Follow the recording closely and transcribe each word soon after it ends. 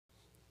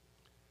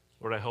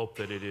Lord, I hope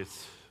that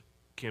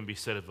can be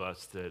said of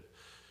us that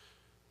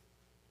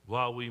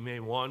while we may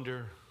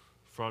wander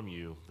from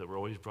you, that we're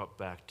always brought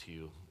back to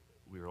you.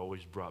 We are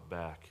always brought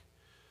back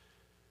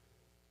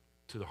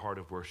to the heart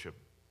of worship.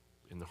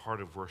 And the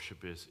heart of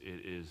worship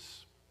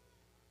is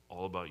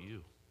all about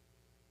you.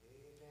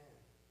 Amen.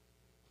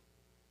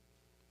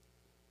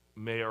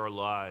 May our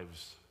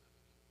lives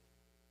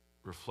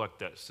reflect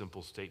that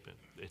simple statement.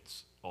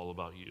 It's all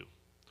about you.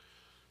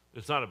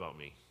 It's not about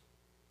me.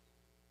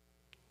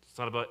 It's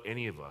not about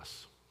any of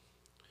us.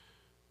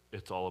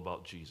 It's all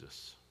about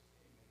Jesus.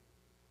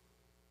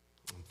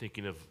 I'm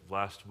thinking of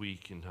last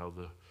week and how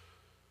the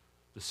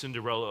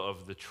Cinderella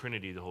of the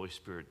Trinity, the Holy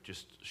Spirit,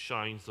 just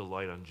shines the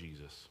light on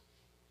Jesus.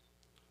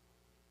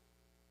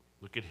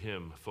 Look at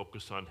him,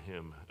 focus on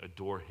him,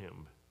 adore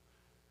him.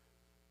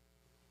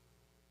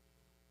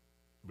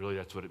 Really,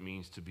 that's what it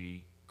means to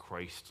be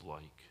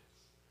Christ-like.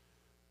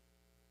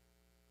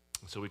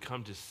 And so we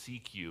come to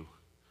seek you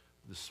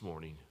this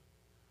morning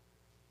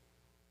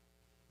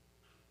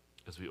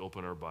as we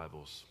open our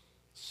Bibles.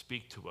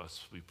 Speak to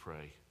us, we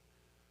pray.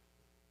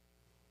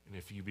 And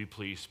if you be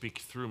pleased, speak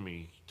through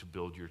me to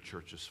build your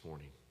church this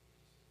morning.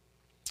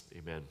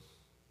 Amen.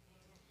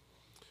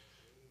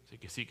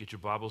 Take a seat, get your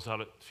Bibles out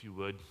if you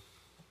would.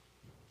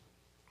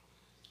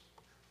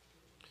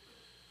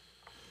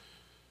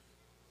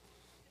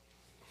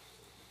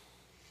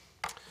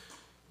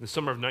 In the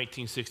summer of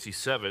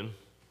 1967,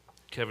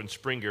 Kevin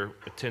Springer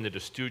attended a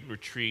student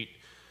retreat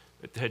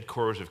at the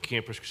headquarters of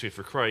Campus Crusade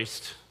for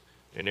Christ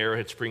in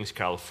Arrowhead Springs,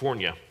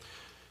 California.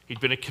 He'd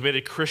been a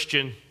committed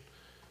Christian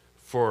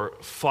for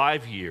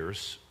 5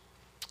 years,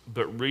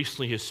 but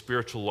recently his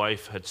spiritual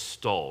life had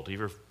stalled. Do you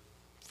ever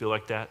feel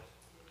like that?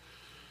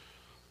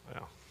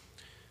 Well,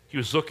 he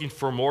was looking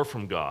for more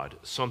from God,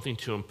 something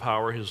to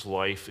empower his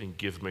life and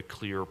give him a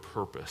clear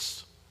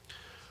purpose.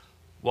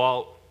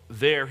 While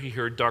there, he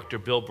heard Dr.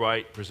 Bill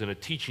Bright present a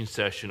teaching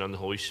session on the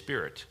Holy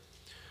Spirit.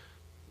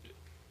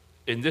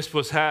 And this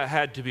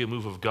had to be a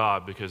move of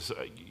God, because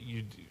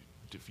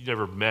if you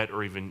never met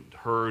or even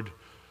heard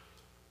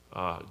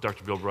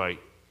Dr. Bill Bright,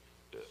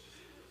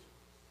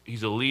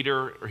 he's a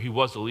leader, or he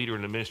was a leader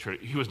and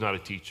administrator. He was not a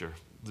teacher.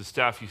 The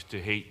staff used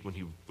to hate when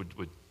he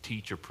would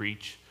teach or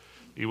preach.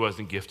 He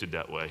wasn't gifted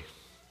that way.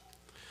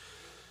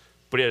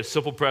 But he had a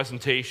simple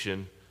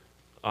presentation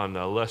on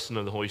a lesson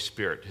on the Holy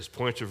Spirit. His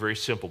points are very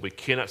simple. We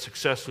cannot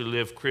successfully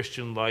live the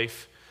Christian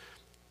life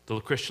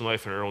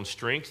in our own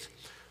strength.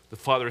 The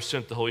Father has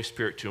sent the Holy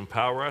Spirit to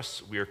empower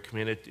us. We are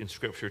commanded in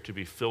Scripture to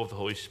be filled with the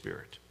Holy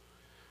Spirit.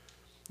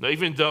 Now,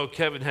 even though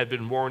Kevin had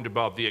been warned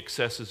about the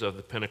excesses of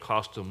the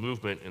Pentecostal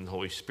movement and the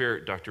Holy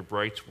Spirit, Dr.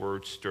 Bright's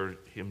words stirred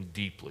him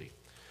deeply.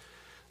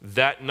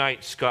 That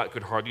night, Scott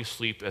could hardly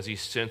sleep as he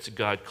sensed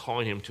God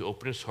calling him to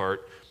open his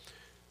heart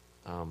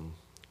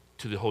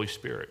to the Holy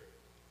Spirit.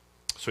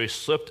 So he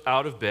slipped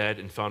out of bed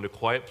and found a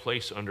quiet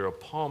place under a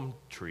palm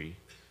tree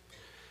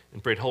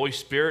and prayed, Holy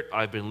Spirit,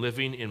 I've been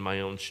living in my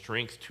own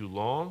strength too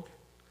long.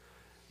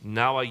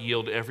 Now I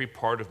yield every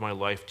part of my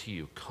life to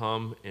you.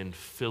 Come and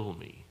fill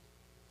me.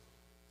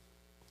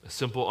 A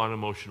simple,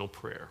 unemotional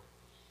prayer.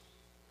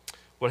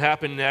 What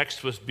happened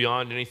next was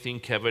beyond anything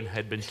Kevin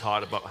had been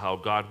taught about how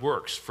God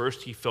works.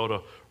 First, he felt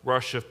a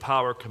rush of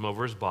power come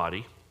over his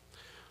body,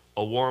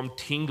 a warm,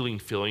 tingling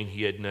feeling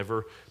he had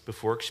never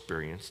before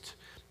experienced.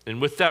 And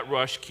with that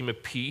rush came a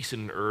peace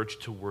and an urge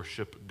to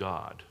worship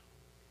God.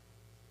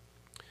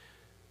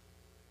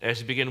 As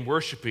he began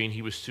worshiping,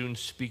 he was soon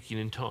speaking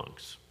in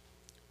tongues,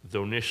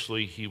 though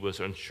initially he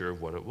was unsure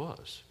of what it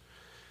was.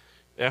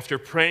 After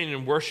praying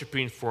and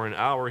worshiping for an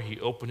hour, he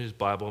opened his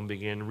Bible and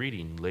began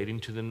reading late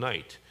into the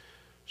night.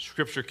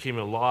 Scripture came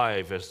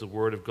alive as the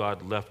Word of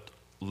God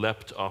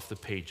leapt off the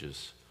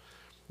pages.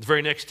 The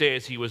very next day,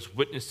 as he was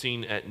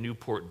witnessing at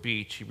Newport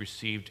Beach, he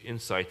received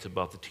insights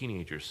about the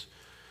teenagers.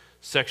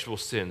 Sexual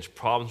sins,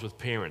 problems with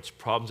parents,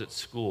 problems at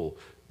school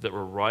that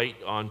were right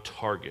on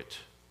target.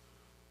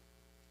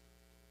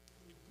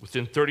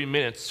 Within 30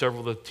 minutes, several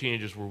of the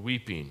teenagers were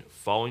weeping,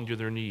 falling to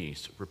their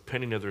knees,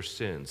 repenting of their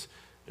sins,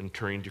 and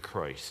turning to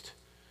Christ.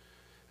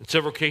 In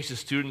several cases,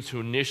 students who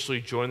initially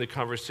joined the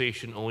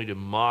conversation only to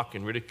mock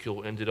and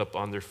ridicule ended up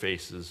on their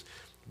faces,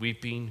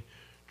 weeping,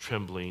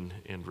 trembling,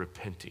 and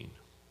repenting.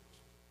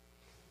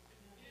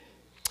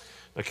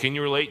 Now, can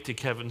you relate to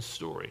Kevin's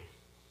story?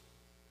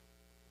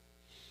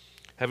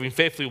 Having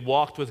faithfully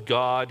walked with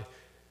God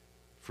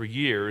for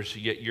years,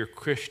 yet your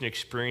Christian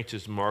experience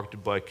is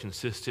marked by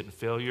consistent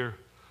failure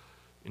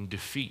and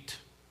defeat.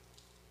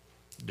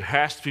 There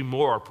has to be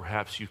more,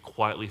 perhaps you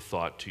quietly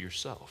thought to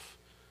yourself.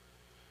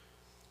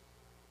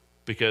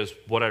 Because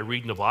what I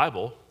read in the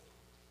Bible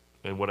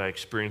and what I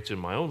experience in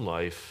my own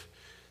life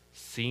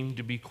seem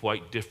to be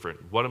quite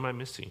different. What am I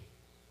missing?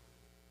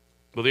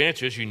 Well, the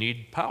answer is you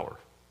need power.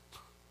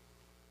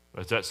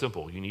 It's that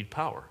simple. You need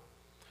power.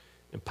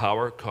 And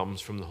power comes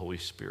from the Holy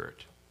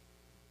Spirit.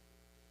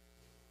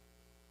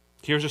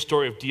 Here's a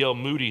story of D.L.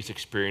 Moody's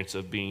experience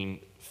of being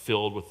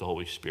filled with the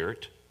Holy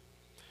Spirit.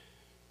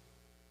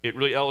 It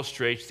really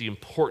illustrates the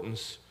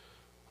importance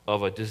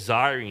of a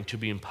desiring to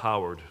be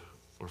empowered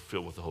or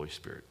filled with the Holy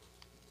Spirit.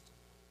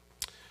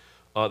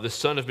 the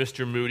son of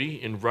Mr.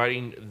 Moody, in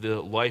writing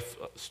the life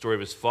story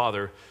of his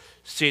father,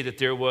 say that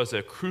there was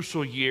a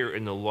crucial year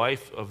in the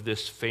life of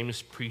this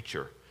famous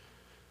preacher.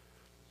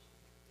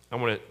 I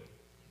want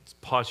to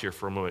pause here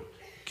for a moment.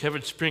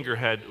 Kevin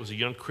Springer was a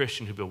young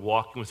Christian who'd been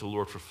walking with the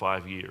Lord for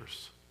 5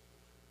 years.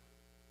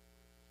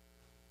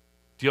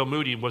 D.L.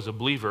 Moody was a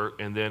believer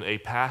and then a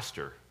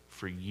pastor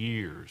for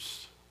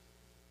years.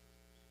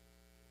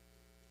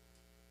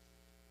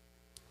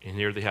 And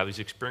here they have these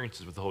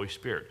experiences with the Holy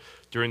Spirit.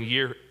 During the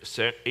year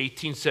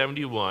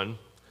 1871,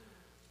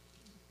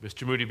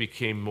 Mr. Moody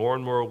became more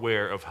and more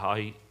aware of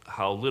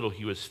how little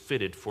he was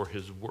fitted for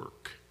his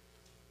work.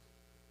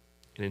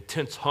 An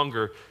intense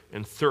hunger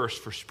and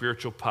thirst for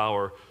spiritual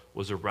power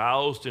was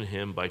aroused in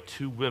him by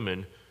two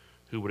women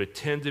who would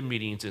attend the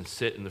meetings and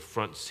sit in the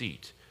front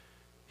seat.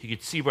 He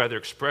could see by their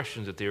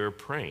expressions that they were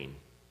praying.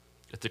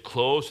 At the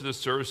close of the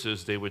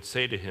services, they would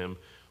say to him,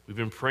 "We've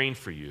been praying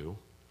for you.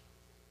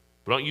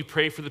 But don't you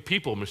pray for the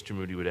people?" Mr.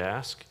 Moody would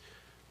ask.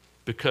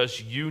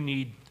 "Because you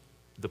need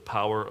the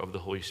power of the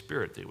Holy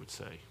Spirit," they would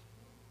say.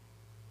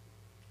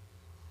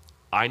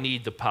 "I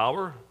need the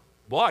power?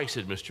 Why?"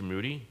 said Mr.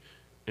 Moody.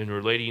 In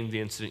relating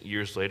the incident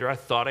years later, "I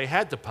thought I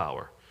had the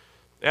power.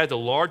 I had the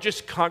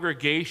largest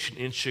congregation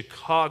in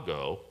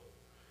Chicago,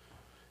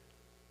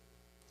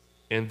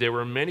 and there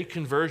were many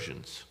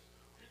conversions.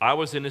 I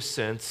was, in a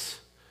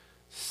sense,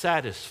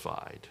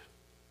 satisfied.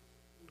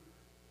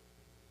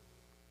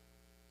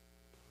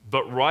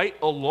 But right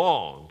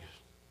along,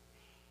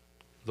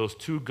 those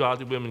two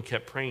godly women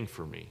kept praying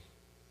for me.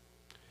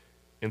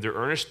 And their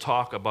earnest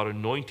talk about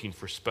anointing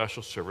for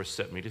special service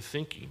set me to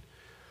thinking.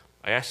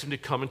 I asked them to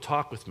come and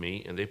talk with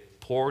me, and they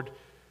poured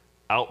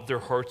out their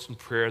hearts in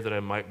prayer that I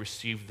might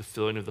receive the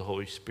filling of the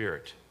Holy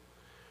Spirit.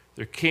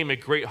 There came a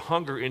great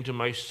hunger into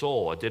my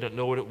soul. I didn't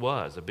know what it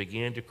was. I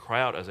began to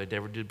cry out as I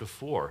never did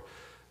before.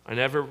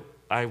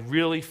 I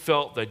really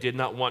felt that I did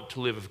not want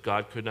to live if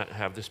God could not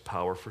have this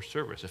power for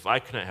service. If I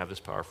could not have this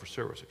power for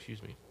service,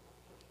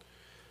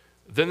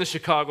 Then the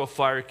Chicago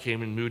fire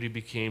came, and Moody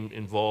became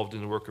involved in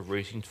the work of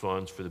raising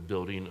funds for the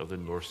building of the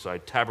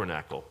Northside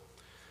Tabernacle.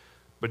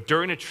 But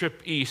during a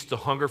trip east, the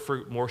hunger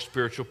for more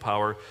spiritual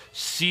power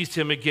seized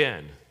him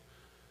again.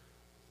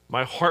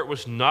 My heart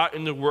was not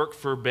in the work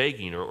for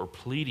begging or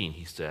pleading,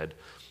 he said.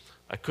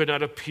 I could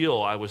not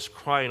appeal. I was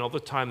crying all the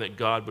time that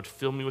God would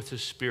fill me with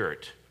his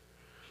Spirit.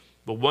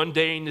 But one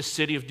day in the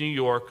city of New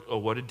York, oh,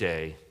 what a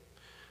day,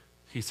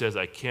 he says,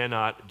 I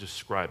cannot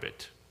describe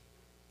it.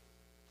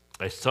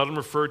 I seldom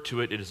refer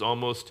to it. It is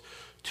almost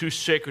too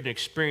sacred an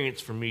experience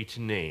for me to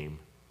name.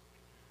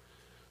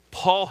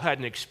 Paul had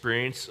an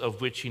experience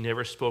of which he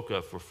never spoke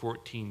of for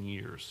 14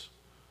 years.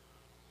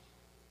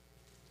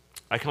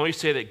 I can only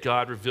say that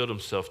God revealed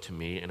himself to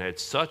me, and I had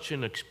such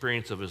an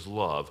experience of his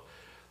love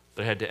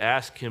that I had to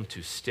ask him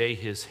to stay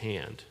his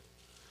hand.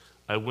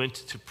 I went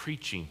to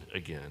preaching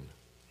again.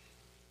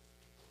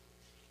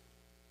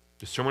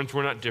 The sermons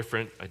were not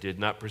different. I did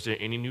not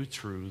present any new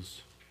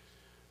truths,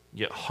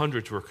 yet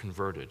hundreds were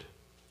converted.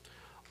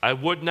 I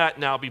would not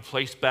now be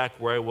placed back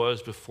where I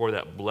was before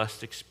that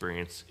blessed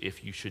experience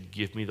if you should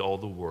give me all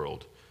the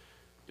world.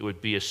 It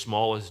would be as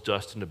small as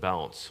dust in the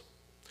balance.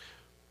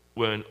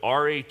 When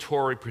R.A.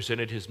 Torrey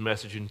presented his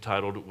message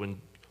entitled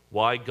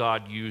Why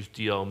God Used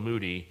D.L.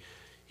 Moody,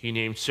 he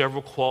named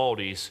several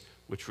qualities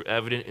which were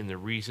evident in the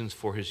reasons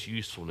for his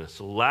usefulness.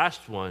 The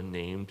last one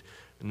named,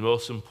 and the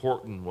most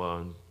important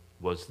one,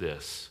 was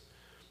this.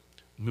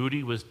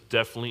 Moody was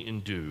definitely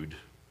endued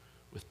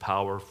with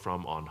power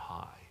from on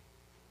high.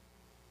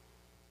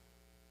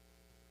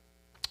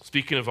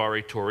 Speaking of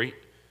R.A. Torrey,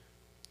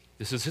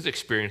 this is his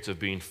experience of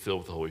being filled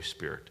with the Holy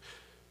Spirit.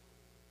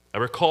 I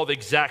recall the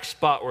exact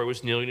spot where I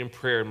was kneeling in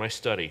prayer in my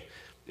study.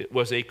 It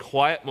was a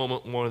quiet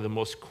moment, one of the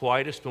most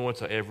quietest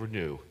moments I ever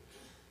knew.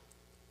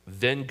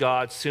 Then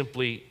God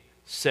simply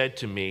said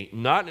to me,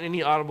 not in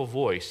any audible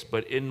voice,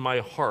 but in my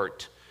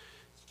heart,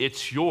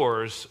 "It's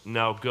yours,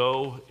 now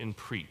go and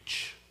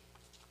preach."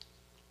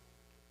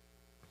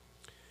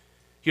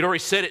 He'd already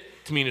said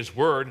it to me in his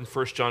word in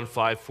 1 John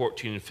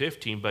 5:14 and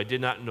 15, but I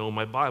did not know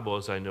my Bible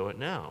as I know it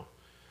now.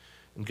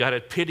 And God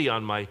had pity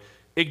on my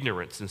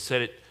ignorance and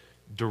said it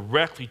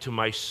directly to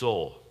my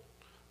soul.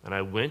 And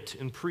I went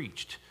and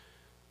preached.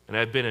 And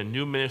I've been a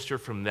new minister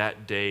from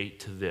that day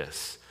to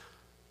this.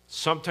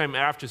 Sometime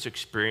after this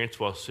experience,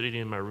 while sitting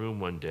in my room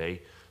one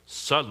day,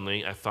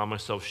 suddenly I found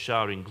myself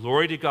shouting,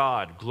 "Glory to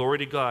God, glory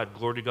to God,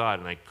 glory to God,"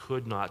 and I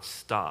could not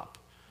stop.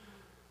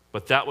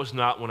 But that was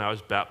not when I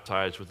was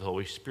baptized with the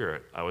Holy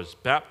Spirit. I was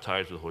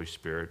baptized with the Holy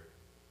Spirit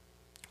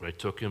when I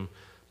took him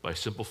by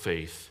simple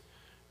faith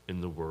in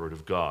the Word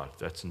of God.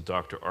 That's in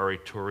Dr. R.A.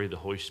 Torrey, the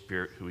Holy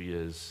Spirit, who he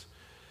is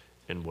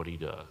and what he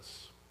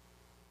does.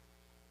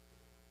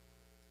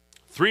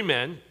 3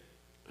 men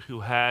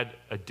who had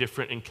a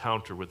different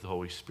encounter with the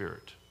Holy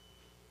Spirit.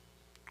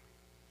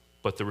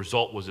 But the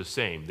result was the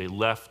same. They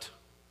left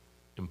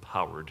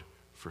empowered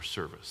for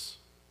service.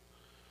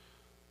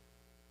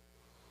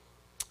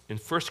 In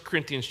 1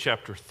 Corinthians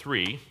chapter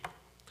 3,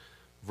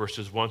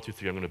 verses 1 through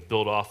 3, I'm going to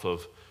build off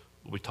of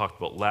what we talked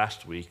about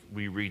last week.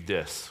 We read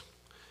this.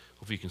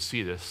 Hopefully you can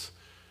see this.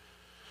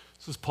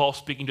 This is Paul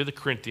speaking to the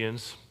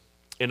Corinthians.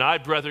 And I,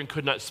 brethren,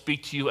 could not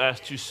speak to you as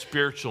to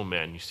spiritual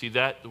men. You see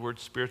that, the word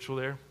spiritual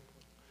there?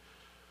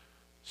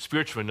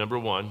 Spiritual, number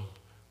one.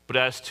 But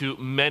as to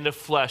men of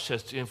flesh,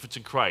 as to infants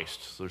in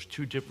Christ. So there's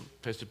two different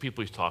types of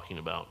people he's talking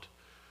about.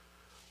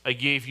 I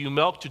gave you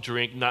milk to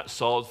drink, not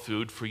solid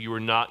food, for you are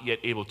not yet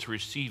able to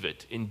receive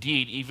it.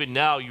 Indeed, even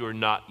now you are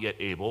not yet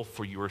able,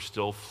 for you are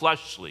still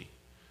fleshly.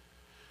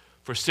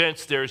 For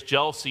since there is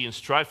jealousy and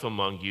strife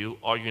among you,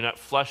 are you not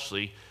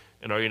fleshly,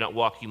 and are you not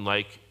walking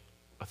like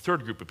a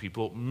third group of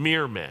people,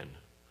 mere men?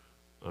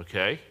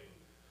 Okay?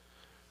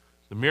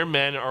 The mere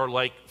men are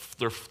like,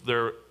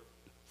 they're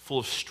full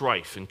of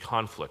strife and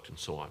conflict and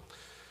so on.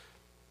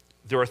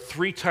 There are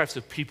three types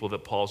of people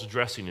that Paul's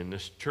addressing in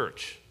this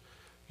church.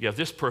 You have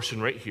this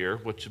person right here,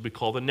 which would be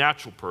called the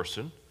natural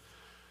person.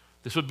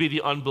 This would be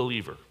the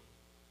unbeliever.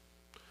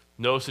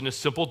 Notice in this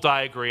simple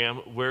diagram,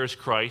 where is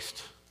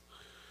Christ?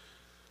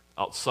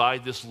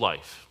 Outside this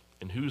life.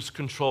 And who's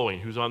controlling?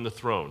 Who's on the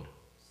throne?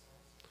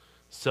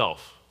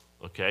 Self.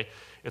 Okay?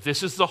 If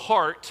this is the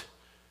heart,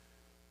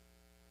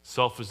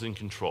 self is in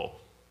control.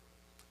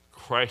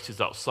 Christ is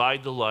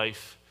outside the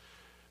life.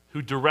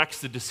 Who directs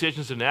the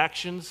decisions and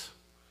actions?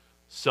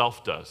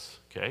 Self does.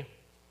 Okay?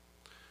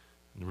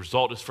 And the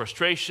result is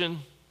frustration,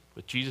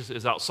 but Jesus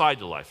is outside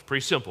the life.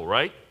 Pretty simple,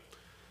 right?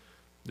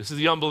 This is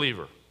the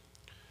unbeliever.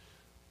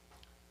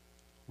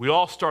 We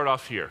all start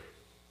off here.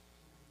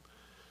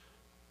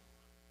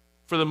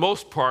 For the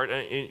most part,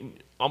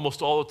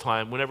 almost all the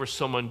time, whenever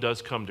someone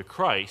does come to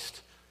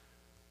Christ,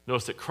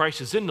 notice that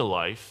Christ is in the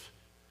life.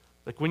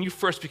 Like when you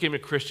first became a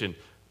Christian,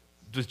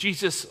 was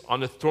Jesus on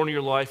the throne of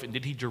your life and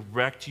did he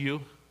direct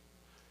you?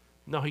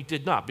 No, he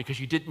did not, because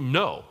you didn't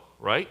know,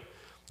 right?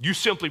 You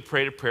simply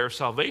prayed a prayer of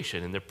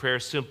salvation, and the prayer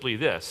is simply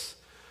this: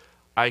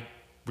 I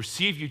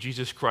receive you,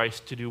 Jesus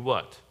Christ, to do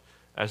what?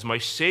 As my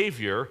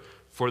Savior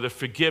for the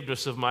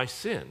forgiveness of my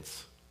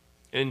sins.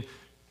 And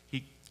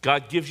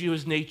God gives you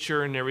his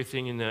nature and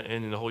everything in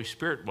the Holy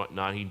Spirit and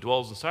whatnot. He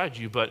dwells inside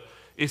you, but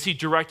is he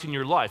directing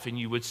your life? And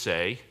you would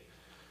say,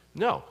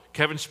 no.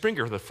 Kevin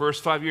Springer, the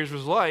first 5 years of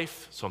his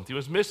life, something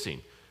was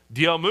missing.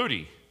 D.L.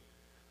 Moody,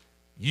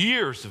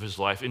 years of his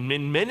life in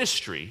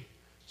ministry,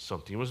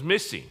 something was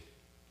missing.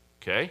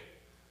 Okay?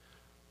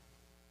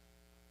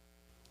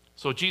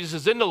 So Jesus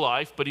is in the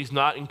life, but he's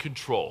not in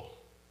control.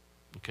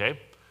 Okay?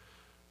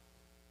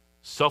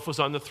 Self was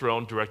on the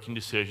throne, directing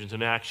decisions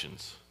and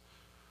actions.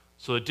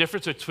 So the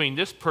difference between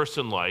this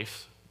person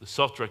life, the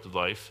self-directed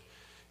life,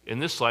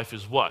 and this life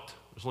is what?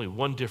 There's only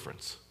one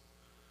difference.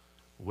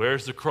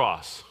 Where's the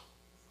cross?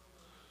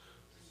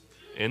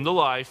 In the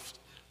life,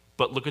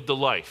 but look at the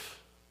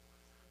life.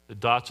 The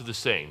dots are the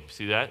same.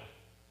 See that?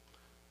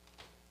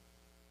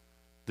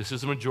 This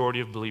is the majority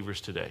of believers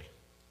today.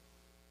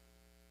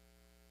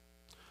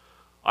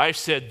 I've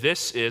said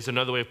this is,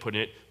 another way of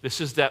putting it,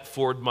 this is that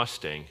Ford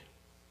Mustang.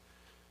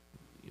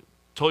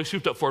 Totally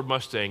souped up Ford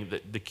Mustang,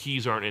 the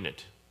keys aren't in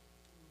it.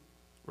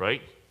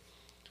 Right?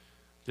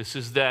 This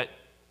is that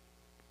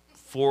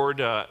Ford,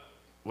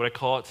 what I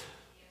call it?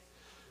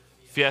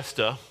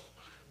 Fiesta.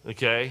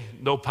 Okay?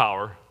 No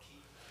power.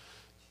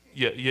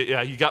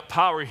 Yeah, you got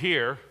power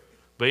here,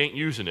 but you ain't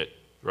using it,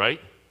 right?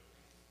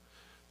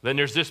 Then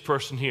there's this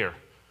person here,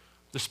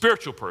 the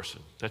spiritual person.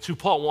 That's who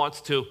Paul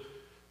wants to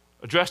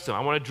address them.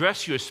 I want to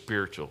address you as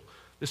spiritual.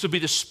 This would be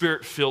the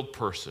spirit-filled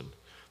person.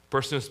 The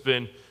person that's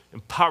been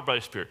empowered by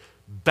the Spirit,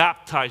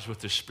 baptized with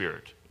the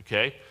Spirit,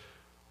 okay?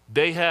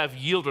 They have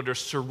yielded or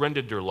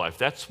surrendered their life.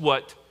 That's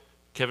what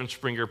Kevin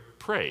Springer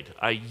prayed.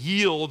 I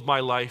yield my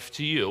life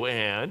to you,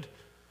 and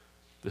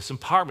this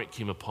empowerment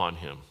came upon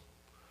him.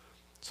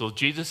 So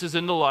Jesus is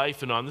in the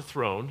life and on the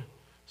throne,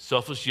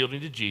 selfless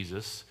yielding to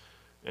Jesus,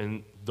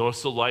 and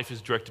notice the life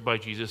is directed by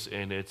Jesus,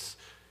 and it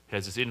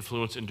has its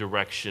influence and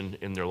direction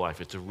in their life.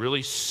 It's a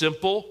really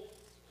simple,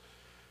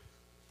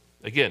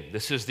 again,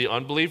 this is the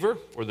unbeliever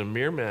or the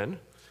mere men.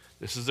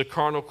 This is the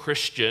carnal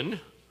Christian,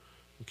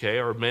 okay,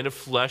 or men of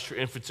flesh or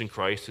infants in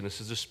Christ, and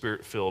this is a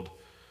spirit-filled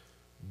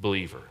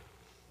believer,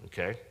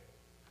 okay?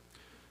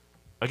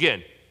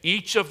 Again,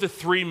 each of the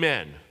three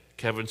men,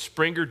 Kevin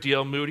Springer,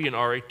 D.L. Moody, and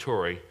R.A.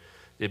 Torrey,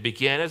 they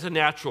began as a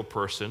natural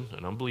person,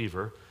 an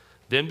unbeliever,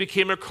 then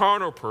became a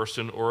carnal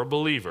person or a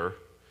believer,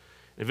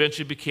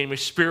 eventually became a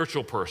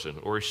spiritual person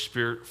or a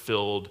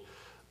spirit-filled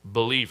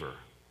believer.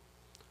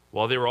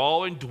 While they were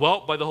all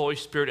indwelt by the Holy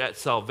Spirit at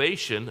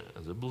salvation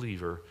as a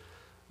believer,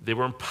 they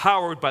were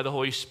empowered by the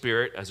Holy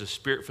Spirit as a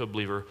spirit-filled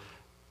believer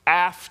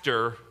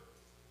after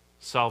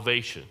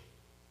salvation.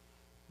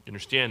 You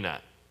understand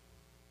that?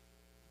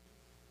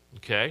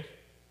 Okay?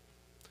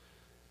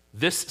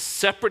 This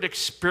separate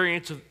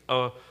experience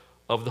of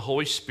the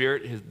Holy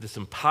Spirit, this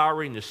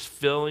empowering, this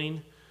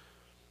filling,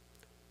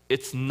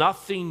 it's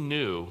nothing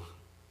new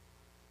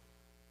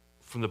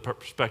from the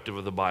perspective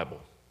of the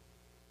Bible.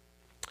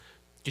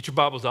 Get your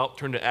Bibles out,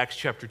 turn to Acts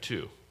chapter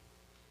 2.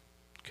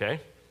 Okay?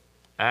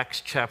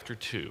 Acts chapter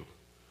 2.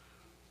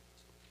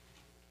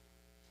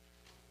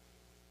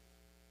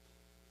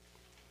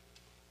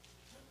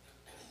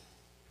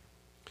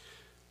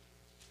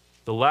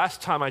 The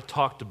last time I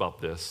talked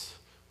about this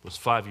was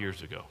 5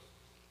 years ago.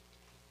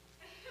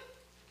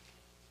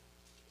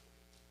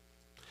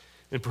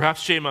 And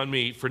perhaps shame on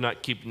me for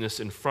not keeping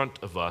this in front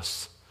of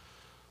us,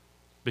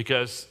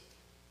 because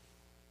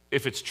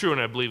if it's true,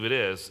 and I believe it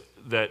is,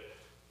 that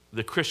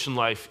the Christian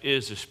life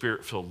is a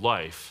spirit-filled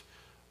life,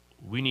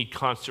 we need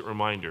constant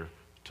reminder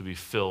to be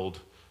filled,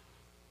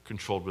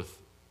 controlled with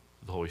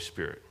the Holy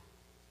Spirit.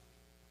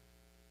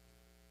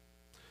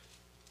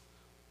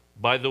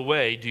 By the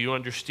way, do you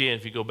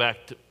understand, if you go back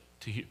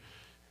to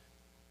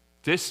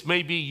this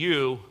may be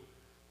you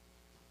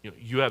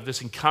have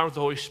this encounter with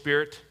the Holy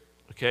Spirit,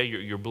 okay,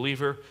 you're a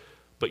believer,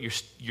 but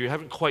you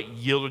haven't quite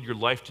yielded your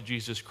life to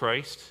Jesus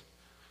Christ.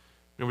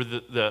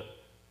 Remember the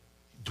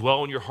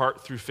dwell in your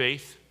heart through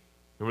faith?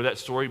 Remember that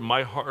story,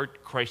 my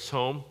heart, Christ's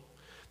home?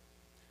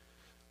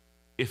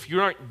 If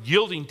you aren't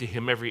yielding to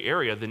him every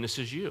area, then this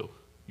is you.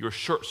 You're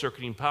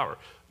short-circuiting power.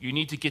 You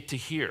need to get to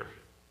here.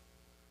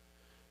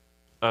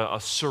 A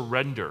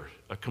surrender,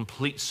 a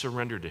complete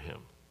surrender to him,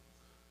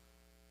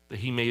 that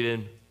he may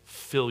then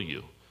fill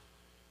you.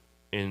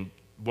 And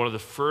one of the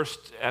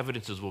first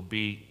evidences will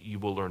be you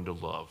will learn to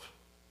love.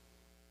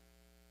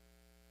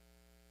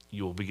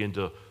 You will begin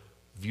to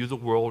view the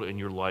world and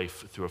your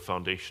life through a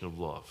foundation of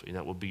love, and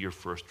that will be your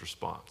first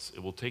response.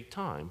 It will take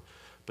time,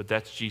 but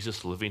that's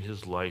Jesus living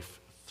his life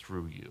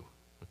through you,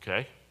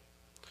 okay?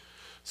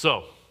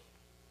 So,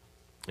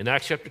 in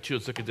Acts chapter 2,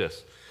 let's look at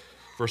this.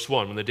 Verse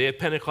 1, when the day of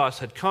Pentecost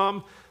had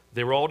come,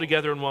 they were all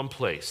together in one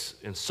place,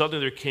 and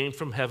suddenly there came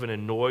from heaven a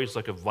noise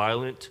like a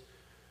violent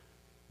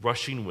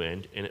rushing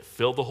wind, and it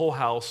filled the whole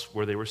house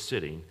where they were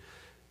sitting.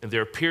 And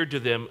there appeared to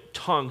them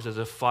tongues as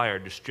of fire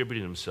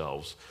distributing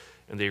themselves,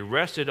 and they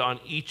rested on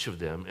each of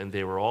them, and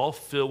they were all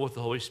filled with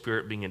the Holy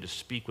Spirit, began to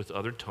speak with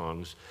other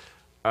tongues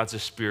as the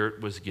Spirit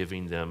was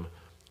giving them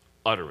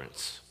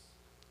utterance.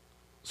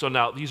 So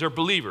now, these are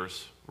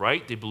believers,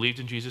 right? They believed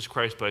in Jesus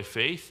Christ by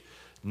faith.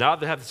 Now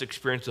they have this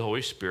experience of the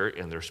Holy Spirit,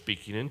 and they're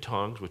speaking in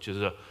tongues, which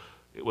is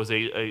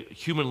a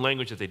human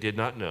language that they did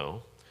not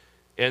know.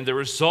 And the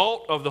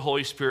result of the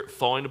Holy Spirit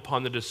falling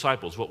upon the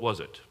disciples, what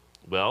was it?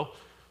 Well,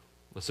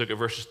 let's look at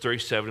verses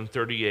 37 and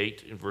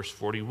 38 and verse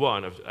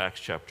 41 of Acts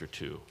chapter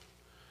 2.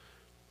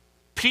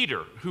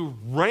 Peter, who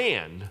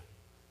ran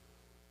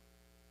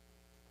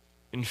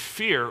in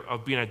fear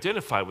of being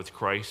identified with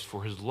Christ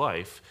for his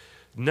life,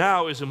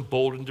 now is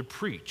emboldened to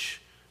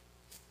preach.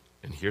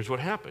 And here's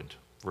what happened.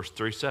 Verse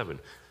 37.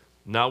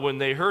 Now when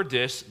they heard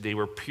this, they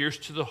were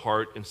pierced to the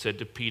heart and said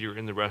to Peter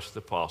and the rest of the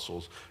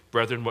apostles,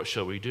 "Brethren, what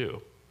shall we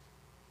do?"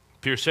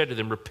 Peter said to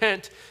them,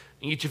 "Repent,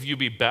 and each of you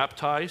be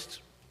baptized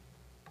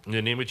in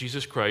the name of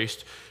Jesus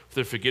Christ for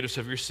the forgiveness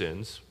of your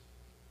sins,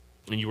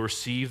 and you will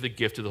receive the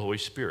gift of the Holy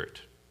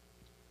Spirit."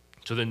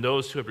 So then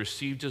those who have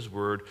received his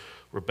word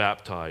were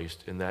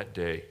baptized, and that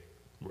day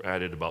were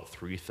added about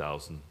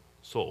 3,000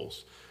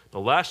 souls.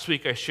 Now last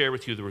week I shared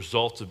with you the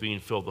results of being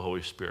filled with the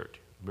Holy Spirit.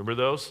 Remember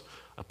those?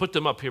 I put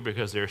them up here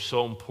because they're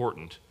so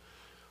important.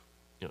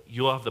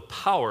 You'll have the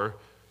power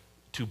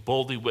to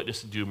boldly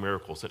witness and do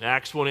miracles. In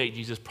Acts 1:8,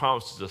 Jesus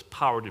promises us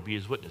power to be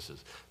his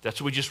witnesses. That's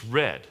what we just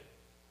read.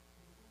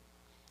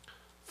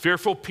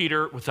 Fearful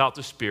Peter without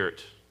the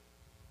Spirit.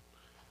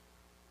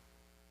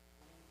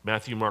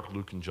 Matthew, Mark,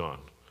 Luke, and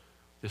John.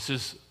 This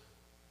is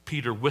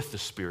Peter with the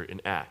Spirit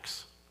in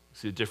Acts.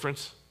 See the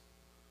difference?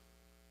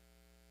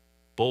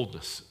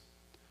 Boldness.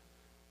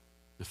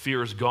 The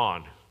fear is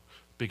gone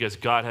because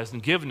God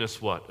hasn't given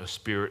us what? A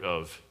spirit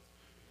of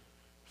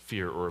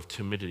fear or of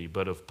timidity,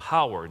 but of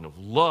power and of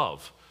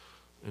love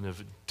and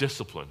of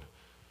discipline.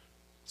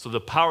 So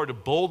the power to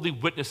boldly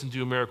witness and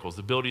do miracles,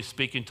 the ability to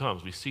speak in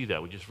tongues, we see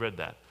that, we just read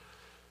that.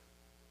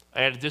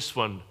 I added this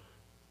one,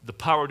 the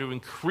power to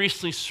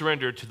increasingly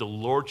surrender to the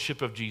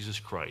lordship of Jesus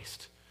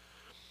Christ.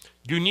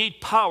 You need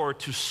power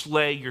to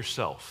slay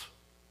yourself,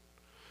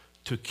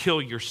 to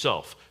kill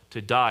yourself,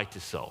 to die to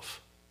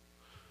self.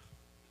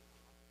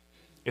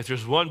 If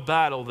there's one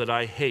battle that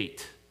I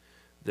hate,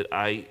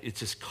 it's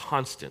just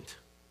constant,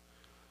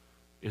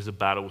 is a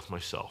battle with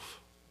myself.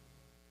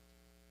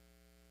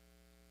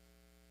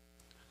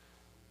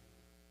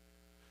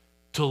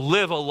 To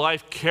live a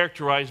life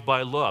characterized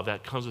by love,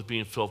 that comes with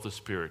being filled with the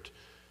Spirit.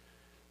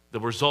 The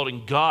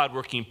resulting God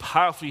working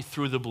powerfully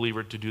through the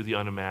believer to do the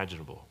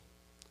unimaginable.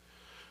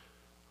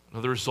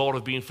 Another result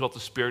of being filled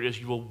with the Spirit is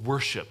you will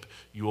worship,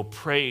 you will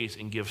praise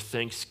and give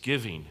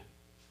thanksgiving.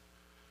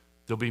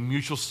 There'll be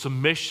mutual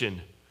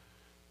submission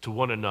to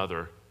one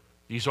another.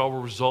 These are all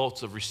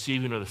results of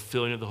receiving or the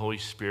filling of the Holy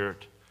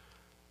Spirit.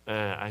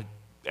 I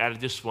added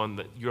this one,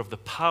 that you have the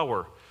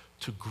power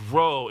to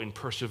grow in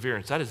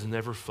perseverance. That is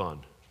never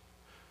fun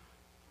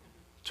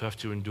to have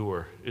to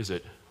endure, is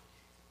it?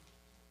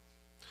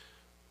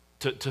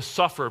 To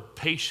suffer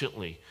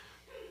patiently,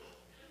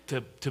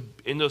 to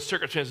in those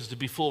circumstances to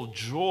be full of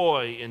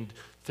joy and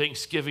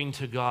thanksgiving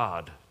to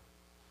God.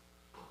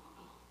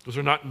 Those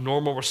are not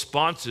normal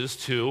responses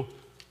to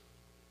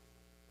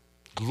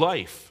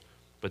life,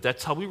 but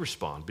that's how we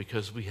respond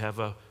because we have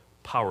a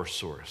power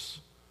source.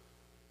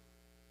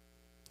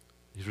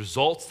 These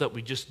results that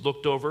we just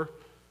looked over,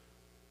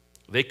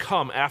 They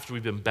come after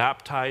we've been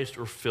baptized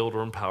or filled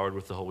or empowered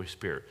with the Holy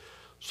Spirit.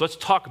 So let's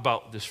talk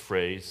about this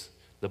phrase,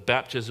 the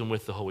baptism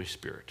with the Holy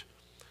Spirit.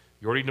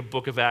 You're already in the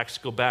book of Acts.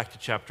 Go back to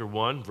chapter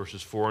 1,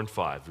 verses 4 and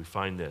 5. We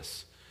find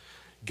this.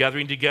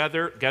 Gathering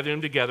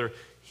them together,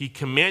 he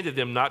commanded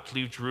them not to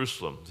leave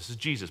Jerusalem. This is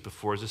Jesus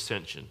before his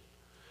ascension.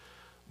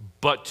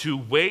 But to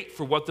wait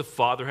for what the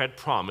Father had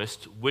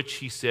promised, which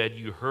he said,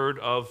 you heard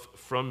of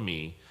from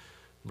me.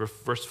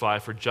 Verse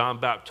 5, for John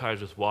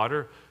baptized with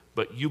water,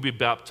 but you be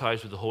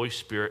baptized with the Holy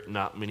Spirit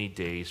not many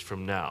days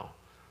from now.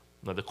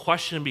 Now the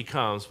question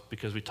becomes,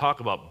 because we talk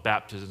about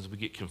baptisms, we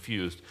get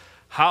confused.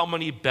 How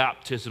many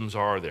baptisms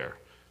are there?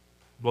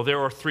 Well, there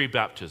are 3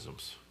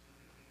 baptisms,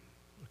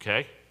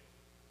 okay?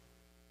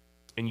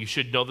 And you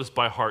should know this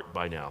by heart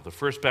by now. The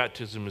first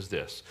baptism is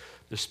this.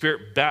 The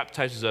Spirit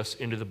baptizes us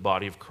into the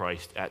body of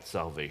Christ at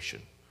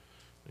salvation,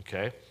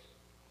 okay?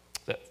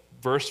 That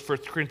verse, 1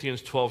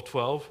 Corinthians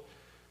 12:12,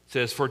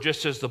 says, for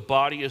just as the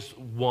body is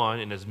one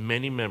and has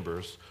many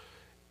members,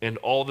 and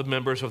all the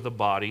members of the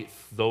body,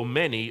 though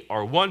many,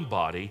 are one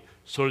body,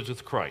 so it is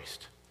with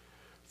Christ.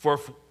 For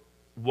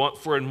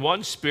in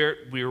one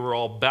Spirit we were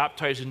all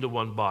baptized into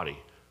one body.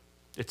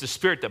 It's the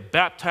Spirit that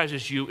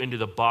baptizes you into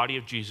the body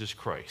of Jesus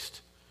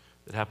Christ.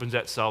 That happens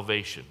at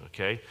salvation,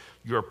 okay?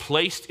 You are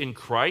placed in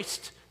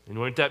Christ, and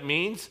what that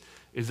means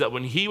is that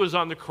when he was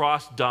on the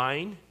cross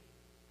dying,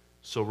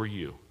 so were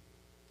you.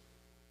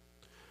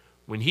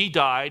 When he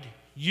died,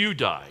 you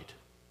died.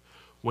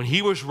 When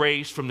he was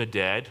raised from the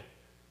dead,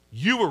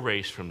 you were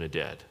raised from the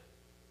dead.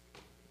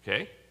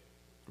 Okay?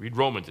 Read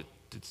Romans.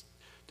 It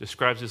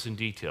describes this in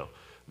detail.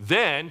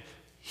 Then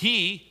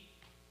he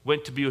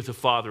went to be with the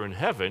Father in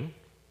heaven,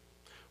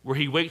 where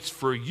he waits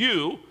for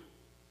you,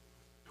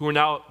 who are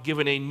now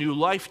given a new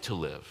life to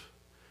live.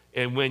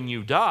 And when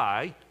you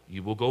die,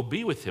 you will go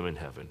be with him in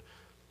heaven,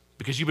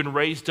 because you've been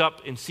raised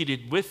up and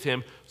seated with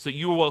him, so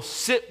you will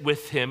sit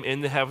with him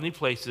in the heavenly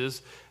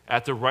places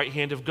at the right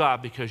hand of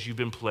God, because you've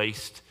been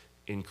placed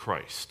in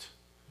Christ.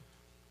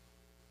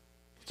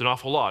 It's an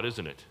awful lot,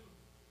 isn't it?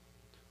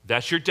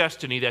 That's your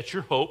destiny. That's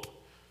your hope.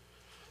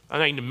 I'm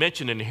not even to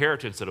mention an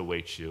inheritance that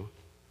awaits you,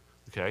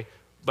 okay?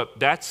 But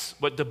that's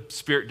what the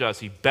Spirit does.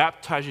 He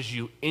baptizes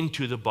you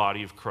into the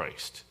body of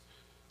Christ,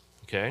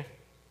 okay?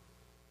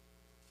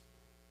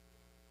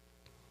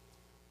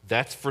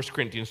 That's 1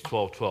 Corinthians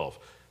 12:12.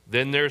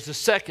 Then there's the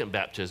second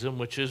baptism,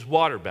 which is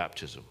water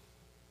baptism.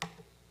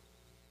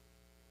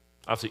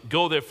 Obviously,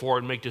 go therefore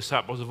and make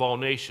disciples of all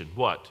nations.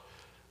 What?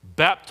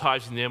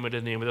 Baptizing them in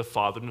the name of the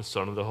Father and the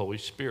Son and the Holy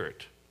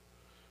Spirit.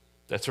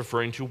 That's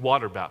referring to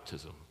water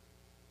baptism.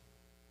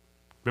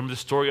 Remember the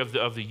story of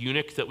the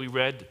eunuch that we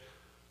read?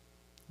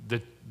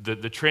 The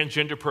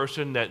transgender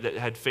person that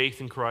had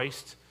faith in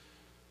Christ?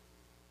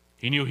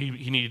 He knew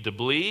he needed to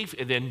believe,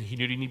 and then he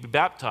knew he needed to be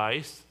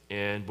baptized.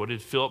 And what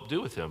did Philip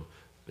do with him?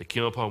 They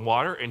came upon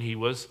water, and he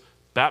was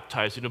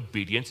baptized in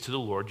obedience to the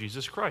Lord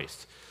Jesus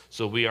Christ.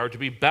 So we are to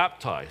be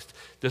baptized.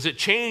 Does it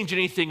change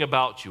anything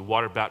about you,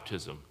 water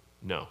baptism?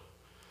 No.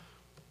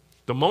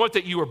 The moment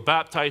that you were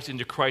baptized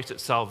into Christ at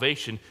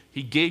salvation,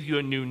 he gave you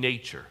a new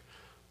nature.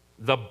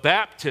 The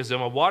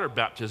baptism, a water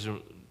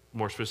baptism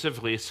more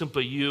specifically, is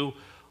simply you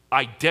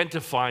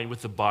identifying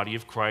with the body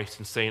of Christ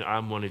and saying,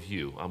 I'm one of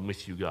you. I'm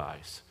with you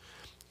guys.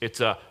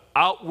 It's an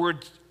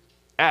outward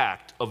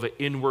act of an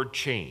inward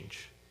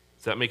change.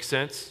 Does that make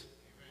sense?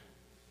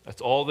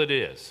 That's all that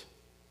it is.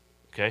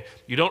 Okay?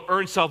 You don't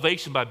earn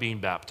salvation by being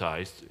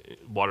baptized,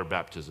 water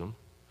baptism.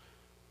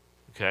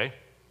 Okay?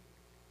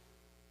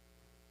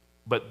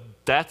 But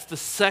that's the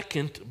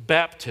second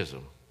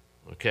baptism.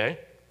 Okay?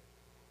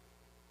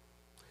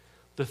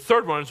 The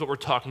third one is what we're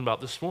talking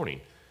about this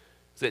morning.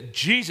 Is that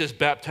Jesus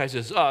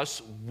baptizes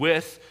us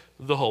with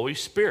the Holy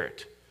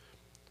Spirit.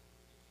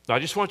 Now, I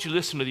just want you to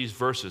listen to these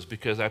verses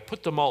because I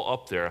put them all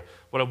up there.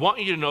 What I want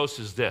you to notice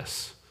is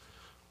this.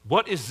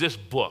 What is this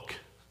book?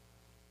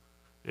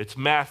 It's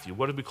Matthew.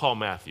 What do we call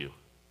Matthew?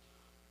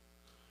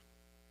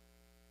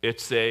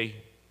 It's a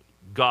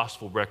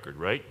gospel record,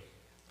 right?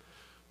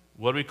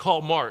 What do we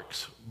call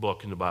Mark's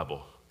book in the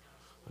Bible?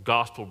 A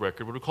gospel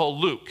record. What do we call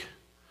Luke?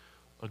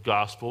 A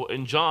gospel.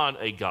 And John,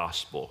 a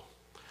gospel.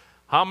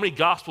 How many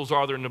gospels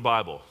are there in the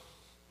Bible?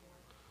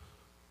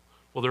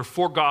 Well, there are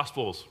 4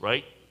 gospels,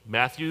 right?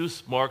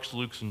 Matthew's, Mark's,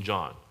 Luke's, and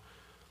John.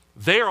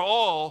 They are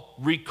all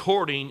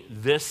recording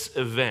this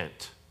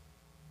event.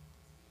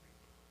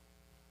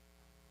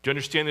 Do you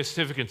understand the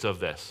significance of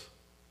this?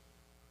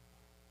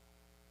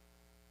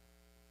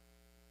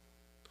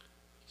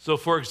 So,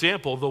 for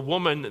example, the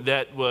woman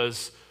that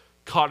was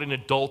caught in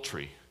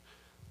adultery,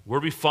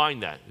 where do we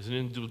find that? Is it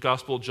in the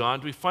Gospel of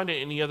John? Do we find it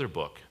in any other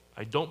book?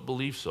 I don't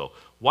believe so.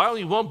 Why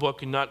only one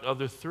book and not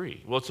other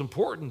 3? Well, it's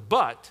important,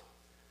 but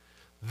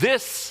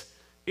this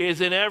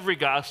is in every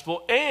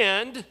gospel,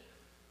 and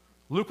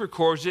Luke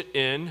records it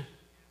in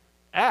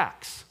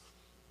Acts.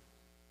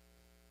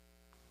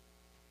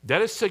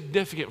 That is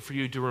significant for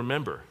you to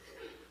remember.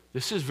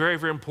 This is very,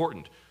 very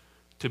important,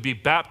 to be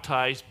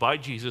baptized by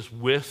Jesus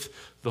with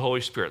the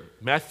Holy Spirit.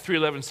 Matthew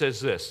 3:11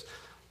 says this,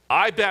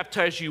 I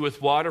baptize you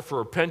with water for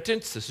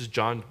repentance. This is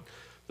John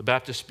the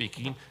Baptist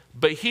speaking,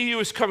 but he who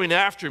is coming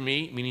after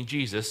me, meaning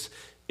Jesus,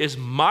 is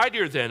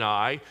mightier than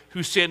I,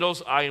 whose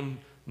sandals I am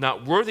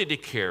not worthy to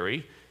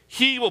carry.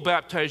 He will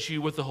baptize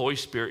you with the Holy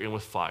Spirit and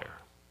with fire.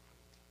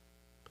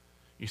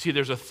 You see,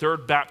 there's a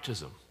third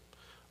baptism,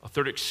 a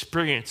third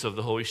experience of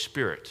the Holy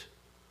Spirit.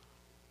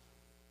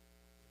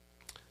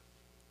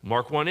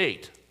 Mark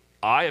 1:8,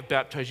 I have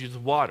baptized you with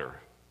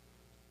water.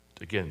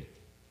 Again,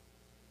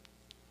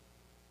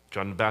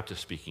 John the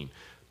Baptist speaking,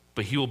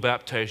 but he will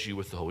baptize you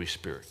with the Holy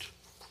Spirit.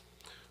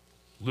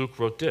 Luke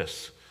wrote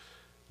this,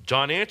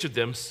 John answered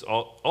them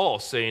all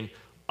saying,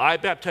 I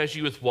baptize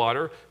you with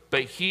water,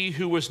 but he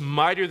who was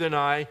mightier than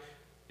I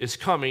is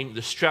coming,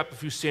 the strap of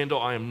whose sandal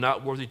I am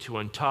not worthy to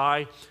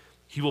untie.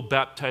 He will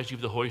baptize you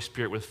with the Holy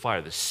Spirit with fire.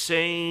 The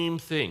same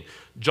thing.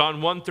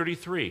 John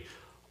 1:33,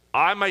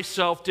 I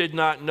myself did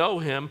not know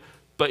him,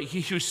 but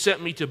he who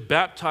sent me to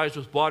baptize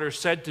with water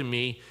said to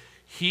me,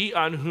 he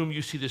on whom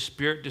you see the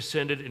Spirit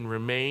descended and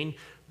remain,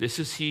 this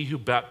is he who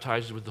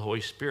baptizes with the Holy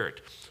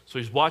Spirit. So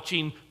he's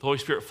watching the Holy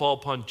Spirit fall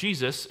upon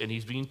Jesus, and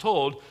he's being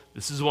told,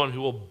 this is the one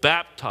who will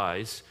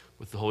baptize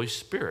with the Holy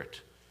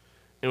Spirit.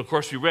 And of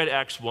course, we read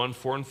Acts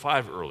 1:4 and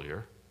 5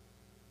 earlier.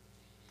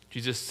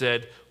 Jesus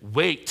said,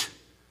 wait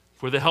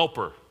for the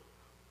helper,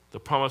 the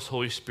promised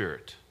Holy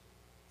Spirit.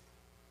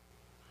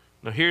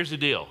 Now here's the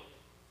deal.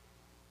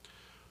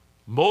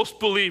 Most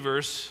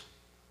believers,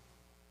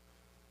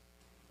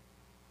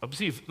 let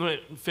me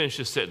finish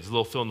this sentence, a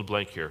little fill in the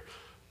blank here.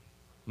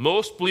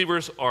 Most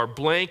believers are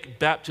blank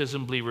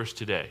baptism believers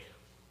today.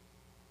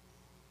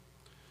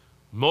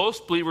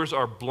 Most believers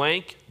are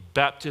blank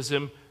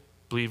baptism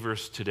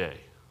believers today.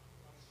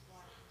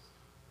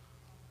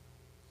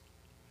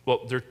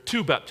 Well, they're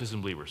two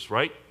baptism believers,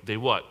 right? They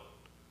what?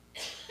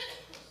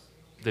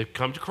 They've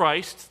come to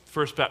Christ,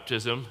 first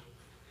baptism,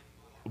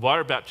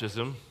 water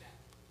baptism.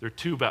 They're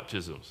two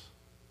baptisms.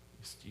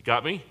 You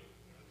got me?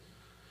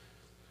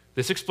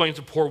 This explains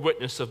the poor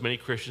witness of many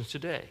Christians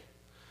today.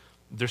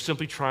 They're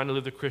simply trying to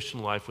live the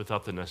Christian life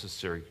without the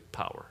necessary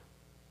power.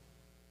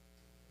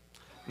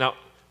 Now,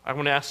 I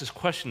want to ask this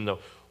question, though.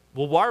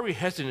 Well, why are we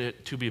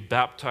hesitant to be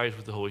baptized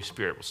with the Holy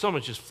Spirit? Well, some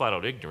is just flat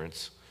out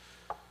ignorance.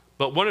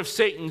 But one of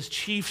Satan's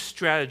chief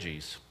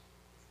strategies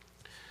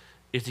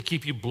is to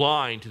keep you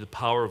blind to the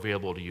power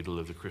available to you to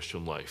live the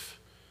Christian life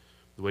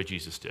the way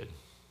Jesus did.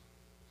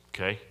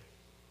 Okay?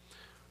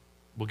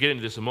 We'll get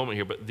into this in a moment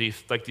here, but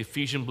like the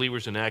Ephesian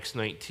believers in Acts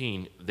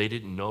 19, they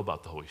didn't know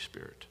about the Holy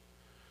Spirit,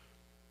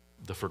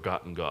 the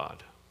forgotten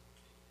God.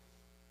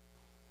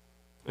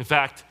 In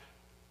fact,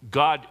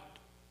 God,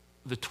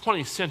 the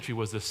 20th century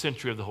was the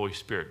century of the Holy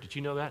Spirit. Did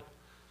you know that?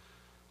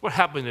 What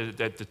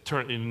happened at the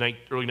turn in the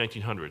early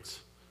 1900s?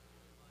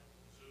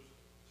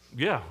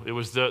 Yeah, it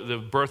was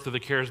the birth of the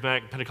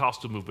charismatic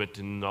Pentecostal movement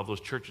and all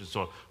those churches and so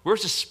on.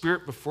 Where's the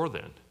Spirit before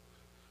then?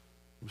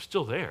 It was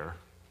still there.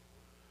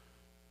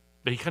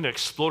 But he kind of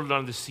exploded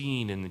onto the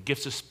scene, and the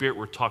gifts of Spirit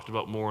were talked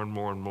about more and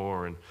more and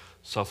more and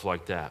stuff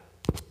like that.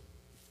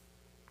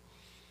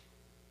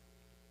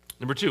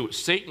 Number two,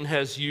 Satan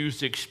has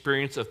used the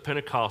experience of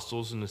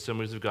Pentecostals and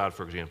Assemblies of God,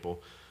 for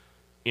example,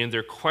 in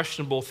their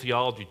questionable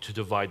theology to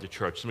divide the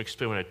church. Let me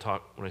explain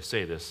when I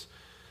say this,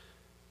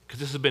 because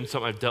this has been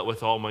something I've dealt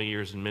with all my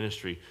years in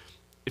ministry.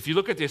 If you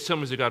look at the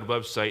Assemblies of God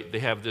website, they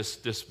have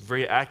this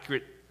very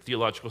accurate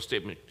theological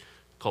statement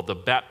called the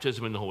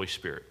baptism in the Holy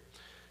Spirit.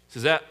 It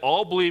says that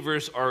all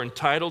believers are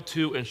entitled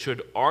to and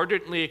should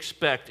ardently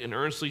expect and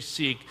earnestly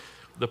seek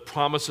the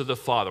promise of the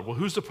Father. Well,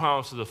 who's the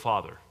promise of the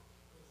Father?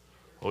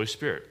 Holy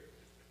Spirit.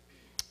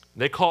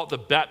 They call it the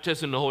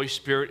baptism in the Holy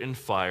Spirit and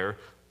fire.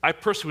 I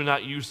personally would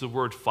not use the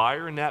word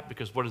fire in that,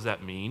 because what does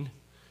that mean?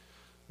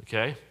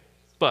 Okay?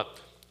 But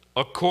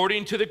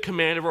according to the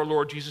command of our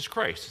Lord Jesus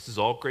Christ, this is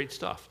all great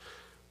stuff.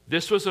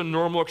 This was a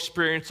normal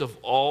experience of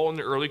all in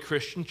the early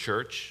Christian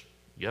church.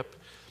 Yep.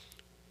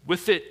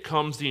 With it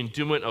comes the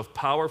endowment of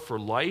power for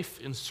life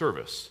and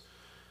service,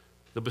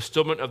 the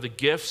bestowment of the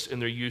gifts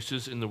and their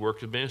uses in the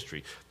work of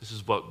ministry. This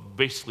is what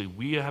basically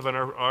we have on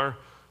our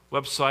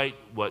website,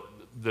 what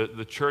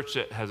the church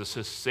that has a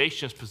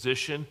cessationist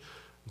position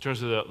in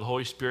terms of the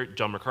Holy Spirit.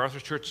 John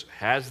MacArthur's church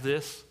has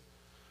this.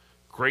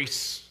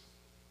 Grace,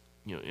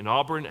 in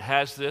Auburn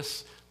has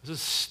this. This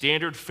is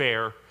standard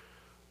fare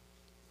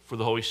for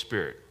the Holy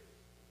Spirit.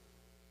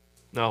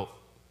 Now,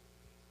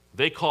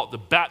 they call it the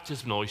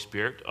baptism of the Holy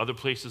Spirit. Other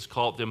places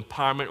call it the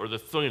empowerment or the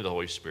filling of the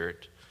Holy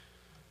Spirit.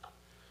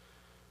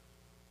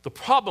 The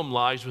problem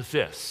lies with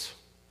this.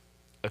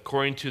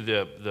 According to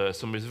the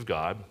Assemblies of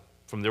God,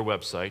 from their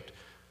website,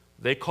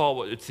 they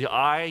call it's the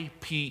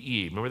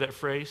IPE. Remember that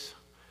phrase?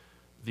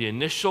 The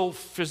initial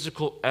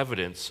physical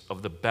evidence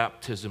of the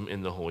baptism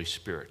in the Holy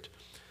Spirit.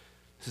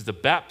 This is the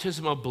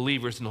baptism of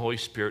believers in the Holy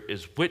Spirit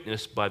is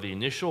witnessed by the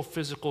initial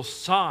physical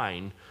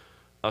sign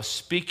of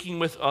speaking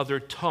with other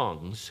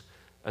tongues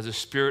as the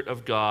Spirit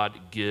of God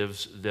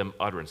gives them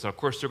utterance. Now, of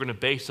course, they're going to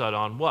base that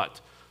on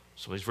what?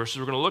 Some of these verses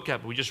we're going to look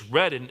at, but we just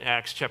read in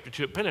Acts chapter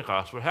 2 at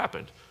Pentecost what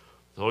happened.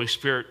 The Holy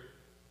Spirit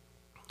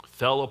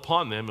fell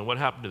upon them, and what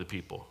happened to the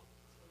people?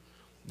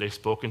 They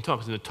spoke in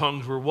tongues, and the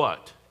tongues were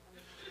what?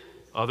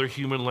 other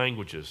human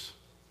languages.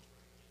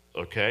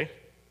 Okay?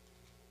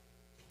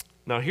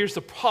 Now, here's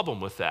the problem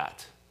with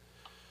that,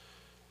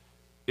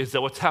 is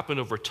that what's happened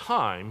over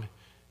time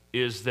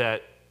is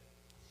that,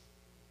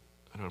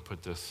 I don't want to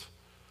put this,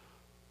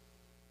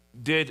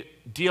 did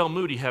D.L.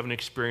 Moody have an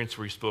experience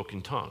where he spoke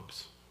in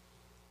tongues?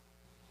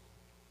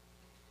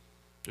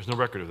 There's no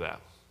record of that.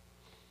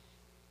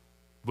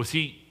 Was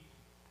he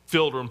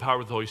filled or empowered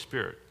with the Holy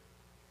Spirit?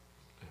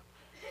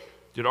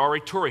 Did R.A.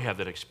 Torrey have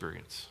that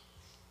experience?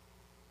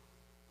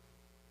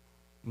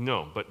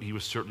 No, but he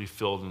was certainly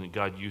filled and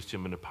God used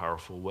him in a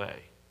powerful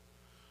way.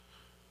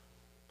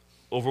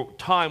 Over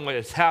time, what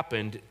has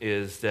happened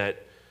is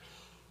that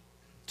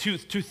two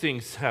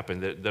things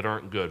happened that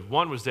aren't good.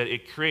 One was that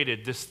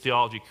this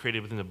theology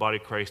created within the body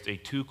of Christ a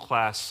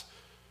two-class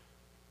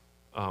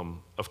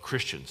of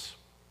Christians.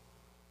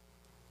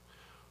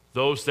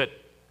 Those that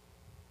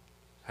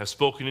have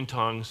spoken in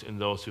tongues and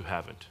those who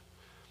haven't.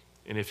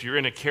 And if you're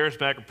in a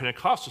charismatic or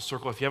Pentecostal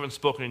circle, if you haven't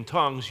spoken in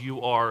tongues,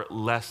 you are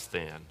less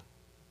than.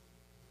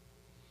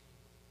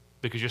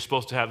 Because you're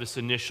supposed to have this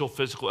initial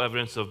physical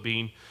evidence of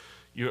being,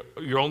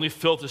 you're only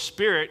filled with the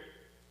Spirit,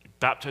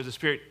 baptized with the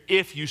Spirit,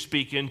 if you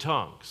speak in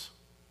tongues.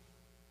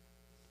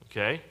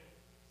 Okay?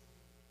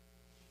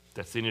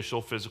 That's the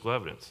initial physical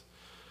evidence.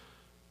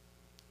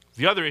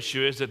 The other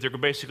issue is that they're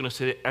basically going to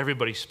say that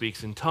everybody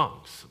speaks in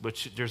tongues,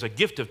 which there's a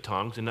gift of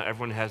tongues, and not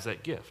everyone has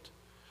that gift.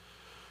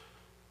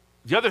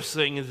 The other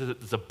thing is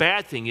that the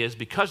bad thing is,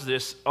 because of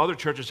this, other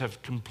churches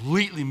have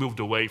completely moved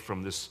away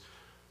from this,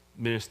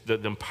 the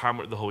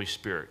empowerment of the Holy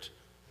Spirit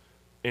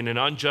in an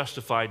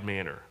unjustified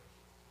manner.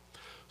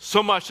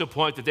 So much to the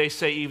point that they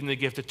say even the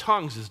gift of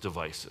tongues is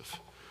divisive,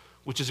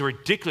 which is a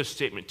ridiculous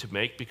statement to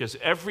make, because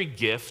every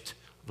gift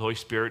of the Holy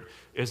Spirit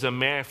is a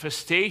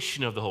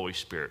manifestation of the Holy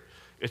Spirit.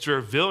 It's a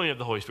revealing of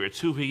the Holy Spirit. It's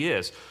who he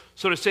is.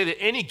 So to say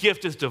that any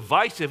gift is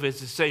divisive is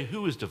to say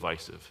who is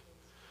divisive?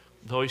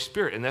 The Holy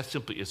Spirit, and that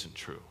simply isn't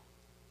true.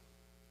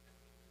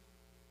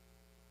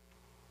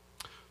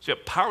 So you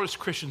have powerless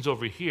Christians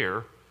over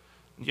here,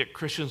 and yet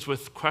Christians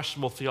with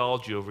questionable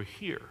theology over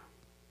here.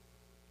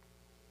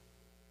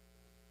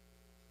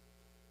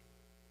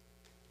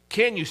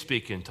 Can you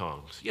speak in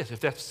tongues? Yes, if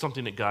that's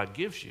something that God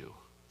gives you.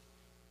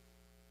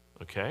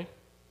 Okay?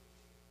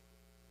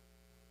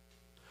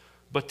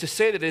 But to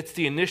say that it's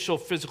the initial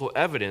physical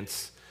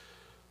evidence,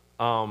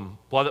 while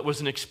that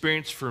was an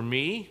experience for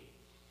me,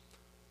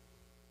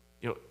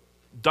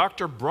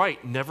 Dr.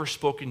 Bright never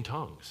spoke in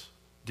tongues.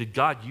 Did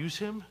God use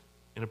him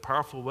in a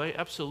powerful way?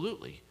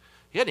 Absolutely.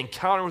 He had an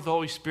encounter with the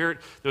Holy Spirit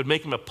that would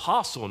make him an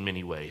apostle in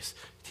many ways.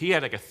 He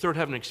had like a third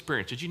heaven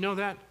experience. Did you know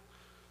that?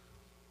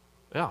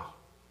 Yeah.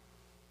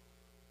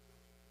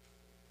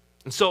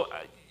 And so,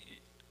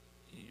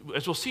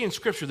 as we'll see in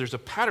Scripture, there's a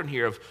pattern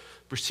here of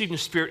receiving the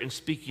Spirit and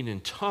speaking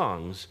in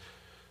tongues.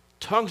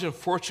 Tongues,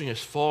 unfortunately,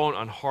 has fallen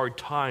on hard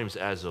times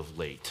as of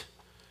late.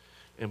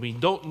 And we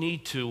don't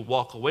need to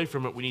walk away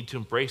from it. We need to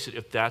embrace it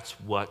if that's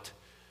what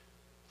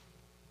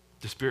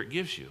the Spirit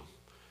gives you.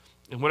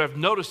 And what I've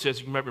noticed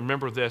is, you might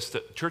remember this,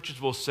 that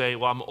churches will say,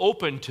 well, I'm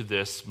open to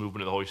this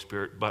movement of the Holy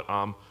Spirit, but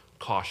I'm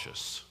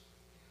cautious.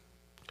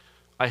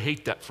 I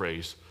hate that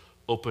phrase,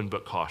 open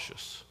but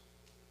cautious.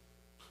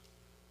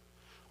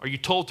 Are you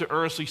told to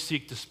earnestly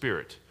seek the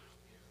Spirit?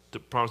 The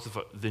promise of,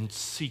 then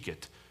seek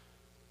it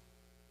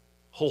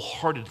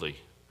wholeheartedly.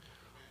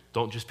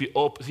 Don't just be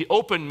open. See,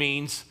 open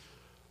means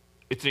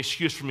it's an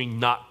excuse for me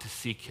not to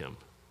seek him,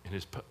 and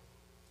his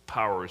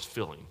power is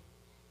filling.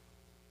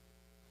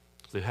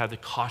 So they have the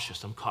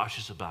cautious. I'm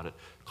cautious about it.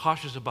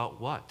 Cautious about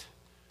what?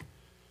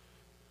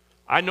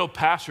 I know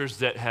pastors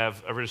that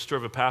have, I read a story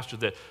of a pastor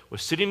that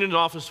was sitting in an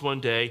office one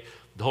day,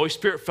 the Holy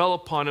Spirit fell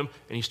upon him,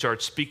 and he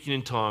started speaking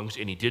in tongues,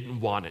 and he didn't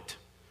want it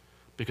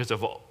because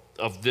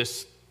of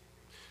this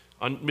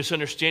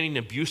misunderstanding,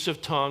 abuse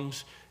of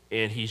tongues,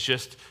 and he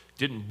just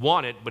didn't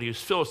want it, but he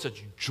was filled with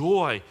such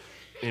joy,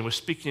 and he was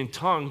speaking in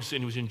tongues,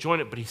 and he was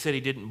enjoying it, but he said he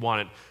didn't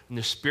want it. And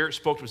the Spirit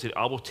spoke to him and said,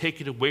 I will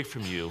take it away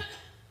from you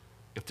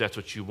if that's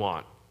what you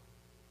want.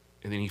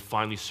 And then he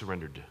finally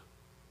surrendered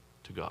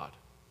to God.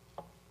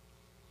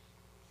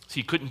 See,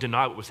 he couldn't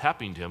deny what was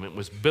happening to him. It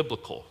was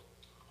biblical.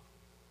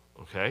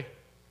 Okay?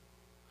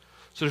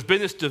 So there's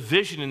been this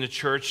division in the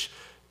church,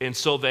 and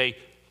so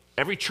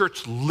every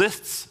church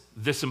lists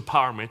this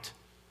empowerment,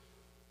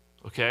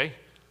 okay?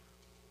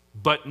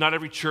 But not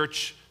every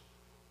church,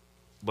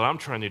 what I'm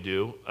trying to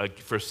do,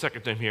 for a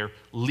second time here,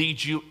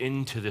 leads you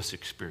into this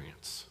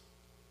experience.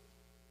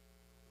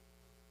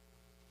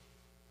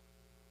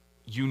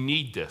 You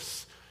need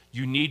this.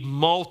 You need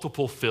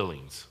multiple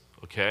fillings,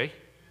 okay?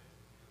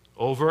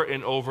 Over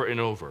and over and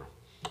over.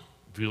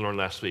 We learned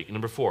last week.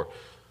 Number 4.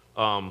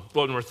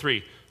 Number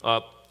 3.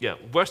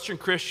 Western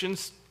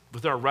Christians,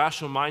 with our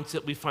rational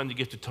mindset, we find the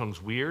gift of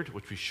tongues weird,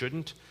 which we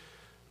shouldn't.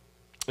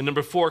 And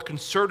number 4,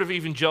 conservative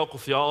evangelical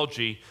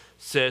theology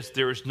says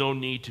there is no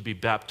need to be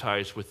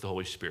baptized with the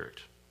Holy Spirit.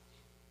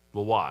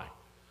 Well, why?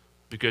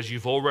 Because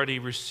you've already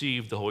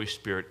received the Holy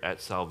Spirit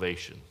at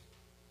salvation.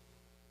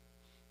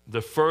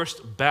 The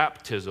first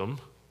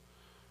baptism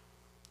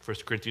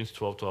 1 Corinthians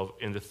 12:12,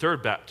 and the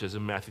third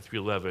baptism, Matthew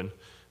 3:11,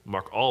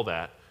 Mark, all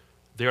that,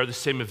 they are the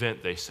same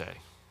event, they say.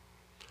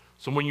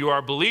 So when you are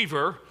a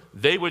believer,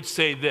 they would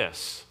say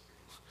this,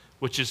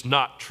 which is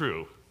not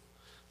true,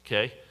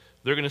 okay?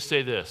 They're going to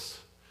say this,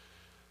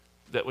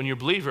 that when you're a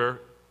believer,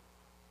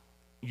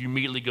 you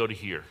immediately go to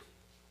here.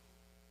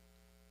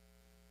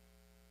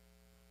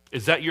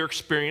 Is that your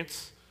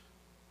experience?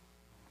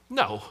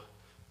 No.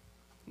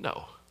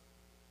 No.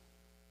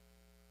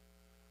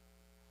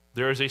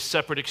 There is a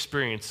separate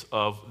experience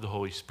of the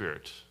Holy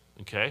Spirit,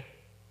 okay?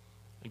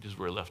 I think this is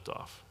where I left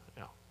off.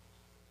 Yeah.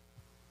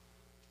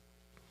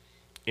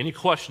 Any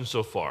questions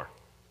so far?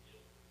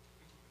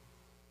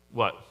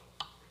 What?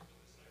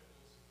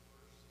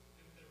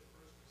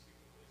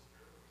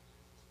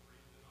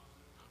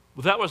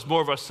 Well, that was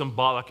more of a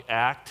symbolic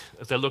act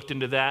as I looked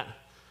into that,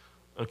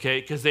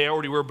 okay? Because they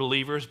already were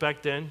believers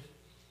back then,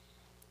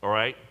 all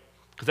right?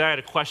 Because I had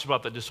a question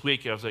about that this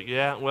week. I was like,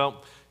 yeah,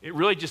 well, it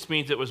really just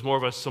means it was more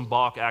of a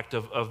symbolic act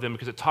of them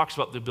because it talks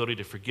about the ability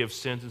to forgive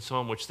sins and so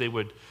on, which they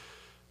would,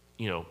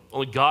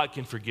 only God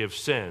can forgive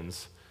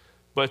sins.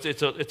 But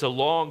it's a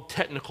long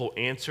technical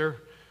answer.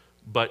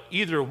 But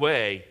either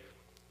way,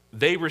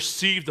 they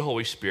received the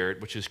Holy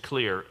Spirit, which is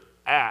clear,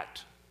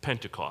 at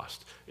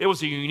Pentecost. It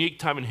was a unique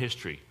time in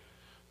history,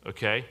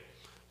 okay?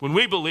 When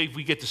we believe,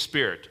 we get the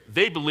Spirit.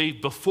 They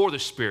believed before the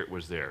Spirit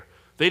was there.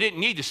 They didn't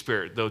need the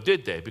Spirit, though,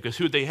 did they? Because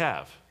who did they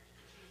have?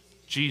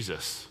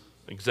 Jesus.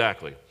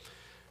 Exactly.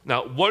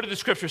 Now, what did the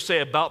Scriptures say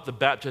about the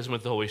baptism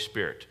with the Holy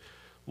Spirit?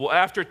 Well,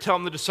 after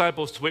telling the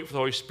disciples to wait for the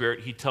Holy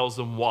Spirit, he tells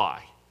them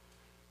why.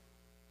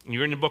 And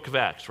you're in the book of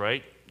Acts,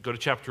 right? Go to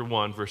chapter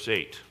 1, verse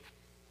 8.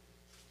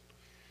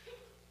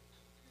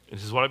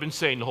 This is what I've been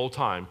saying the whole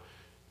time.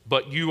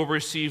 But you will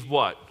receive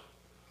what?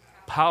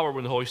 Power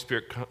when the Holy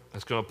Spirit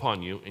has come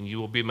upon you, and you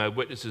will be my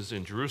witnesses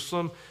in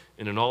Jerusalem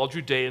and in all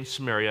Judea and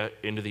Samaria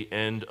into the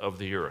end of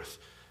the earth.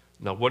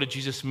 Now, what did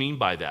Jesus mean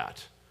by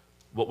that?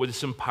 What would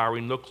this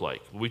empowering look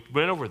like? We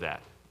went over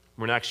that.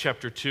 We're in Acts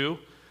chapter 2.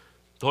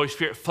 The Holy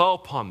Spirit fell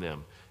upon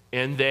them,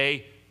 and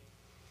they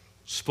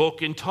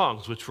spoke in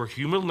tongues, which were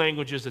human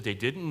languages that they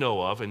didn't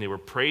know of, and they were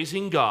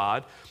praising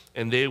God,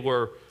 and they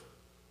were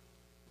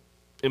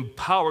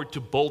empowered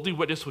to boldly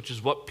witness, which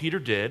is what Peter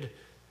did,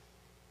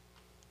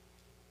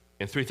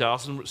 and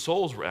 3,000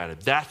 souls were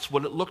added. That's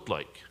what it looked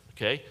like,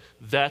 okay?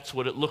 That's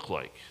what it looked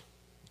like,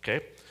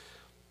 okay?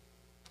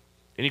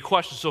 Any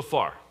questions so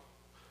far?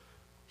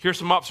 Here's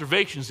some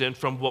observations then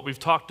from what we've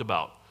talked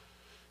about.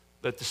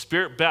 That the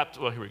Spirit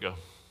well, here we go.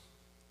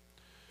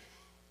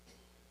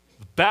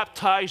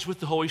 Baptized with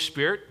the Holy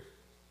Spirit,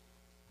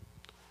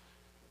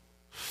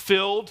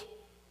 filled,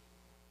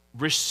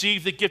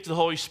 received the gift of the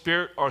Holy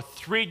Spirit are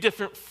three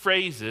different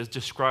phrases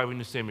describing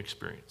the same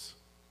experience.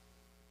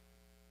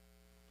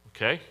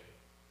 Okay?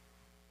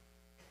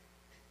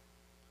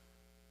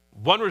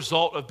 One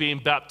result of being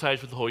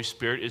baptized with the Holy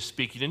Spirit is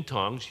speaking in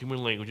tongues,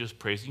 human languages,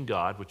 praising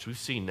God, which we've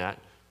seen that.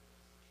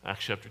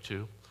 Acts chapter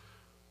 2.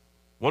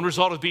 One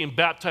result of being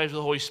baptized with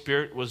the Holy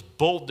Spirit was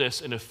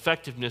boldness and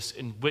effectiveness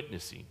in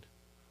witnessing.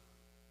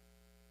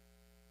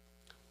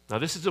 Now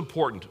this is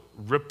important.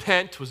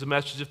 Repent was the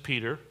message of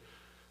Peter.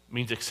 It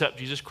means accept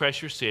Jesus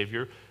Christ your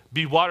Savior.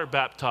 Be water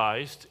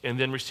baptized and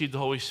then receive the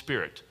Holy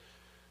Spirit.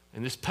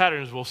 And this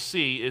pattern, as we'll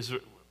see, is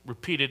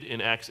repeated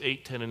in Acts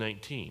 8, 10, and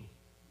 19.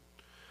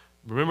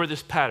 Remember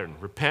this pattern.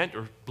 Repent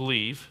or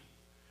believe,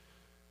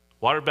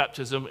 water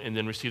baptism, and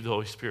then receive the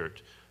Holy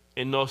Spirit.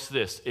 And notice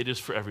this, it is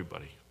for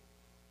everybody.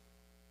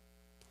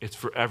 It's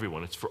for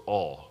everyone. It's for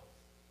all.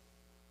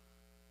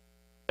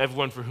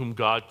 Everyone for whom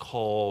God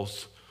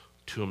calls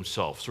to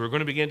himself. So we're going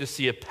to begin to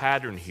see a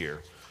pattern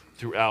here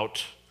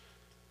throughout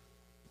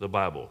the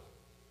Bible.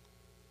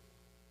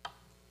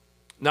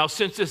 Now,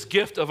 since this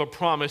gift of a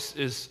promise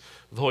is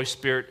the Holy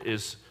Spirit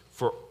is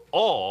for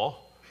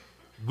all,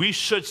 we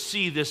should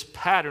see this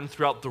pattern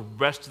throughout the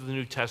rest of the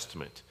New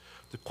Testament.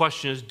 The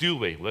question is, do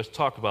we? Let's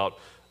talk about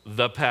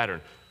the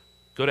pattern.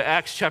 Go to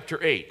Acts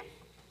chapter 8,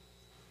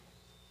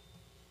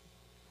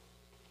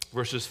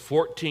 verses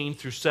 14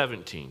 through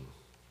 17.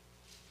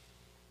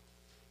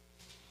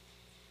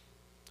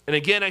 And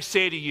again, I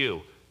say to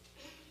you,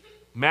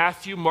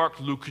 Matthew, Mark,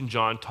 Luke, and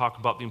John talk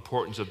about the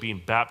importance of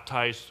being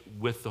baptized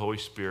with the Holy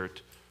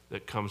Spirit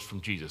that comes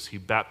from Jesus. He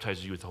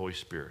baptizes you with the Holy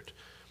Spirit.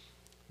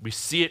 We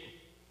see it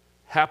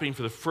happening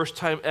for the first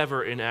time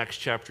ever in Acts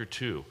chapter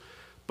 2.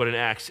 But in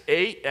Acts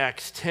 8,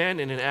 Acts 10,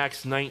 and in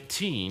Acts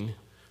 19,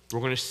 we're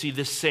going to see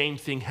the same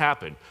thing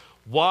happen.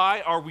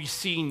 Why are we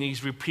seeing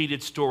these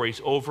repeated stories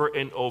over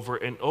and over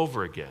and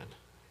over again?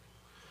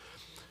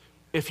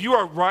 If you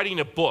are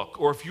writing a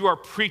book, or if you are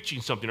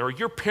preaching something, or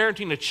you're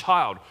parenting a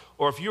child,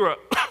 or if you're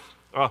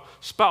a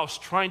spouse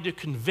trying to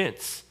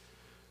convince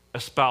a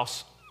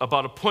spouse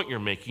about a point you're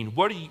making,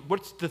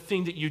 what's the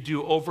thing that you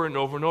do over and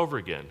over and over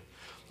again?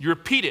 You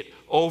repeat it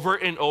over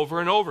and over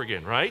and over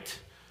again, right?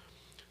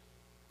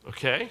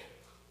 Okay?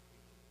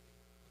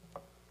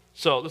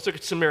 So let's look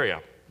at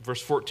Samaria.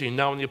 Verse 14,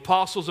 now when the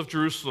apostles of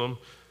Jerusalem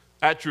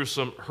at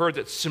Jerusalem heard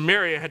that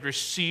Samaria had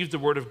received the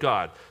word of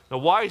God. Now,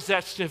 why is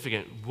that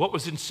significant? What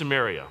was in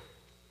Samaria?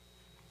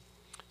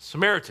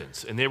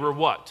 Samaritans. And they were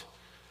what?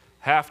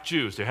 Half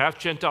Jews. They're half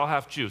Gentile,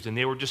 half Jews. And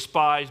they were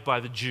despised by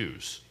the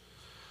Jews.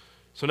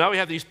 So now we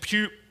have these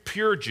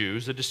pure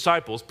Jews, the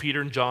disciples,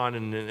 Peter and John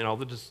and all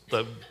the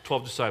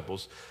 12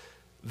 disciples.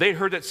 They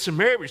heard that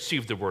Samaria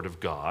received the word of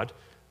God.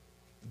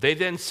 They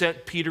then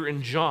sent Peter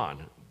and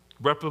John,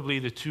 reputably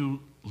the two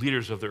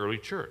leaders of the early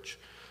church,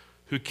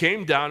 who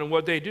came down, and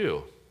what did they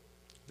do?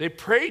 They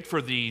prayed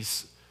for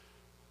these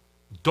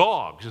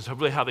dogs, is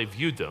really how they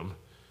viewed them,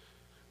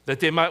 that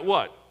they might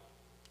what?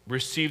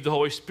 Receive the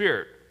Holy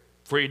Spirit.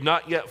 For he had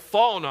not yet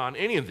fallen on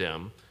any of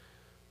them,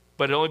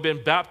 but had only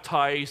been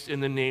baptized in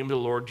the name of the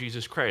Lord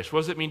Jesus Christ.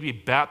 What does it mean to be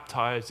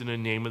baptized in the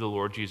name of the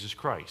Lord Jesus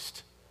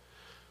Christ?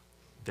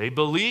 They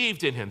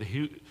believed in him.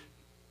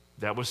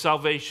 That was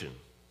salvation,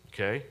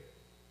 okay?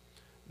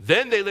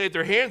 Then they laid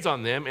their hands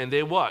on them, and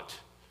they what?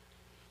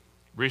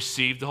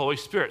 Received the Holy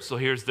Spirit. So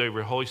here's the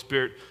Holy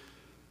Spirit.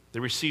 They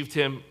received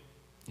him.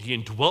 He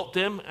indwelt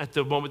them at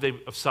the moment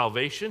of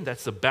salvation.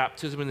 That's the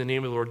baptism in the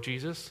name of the Lord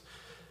Jesus.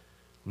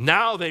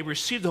 Now they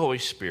received the Holy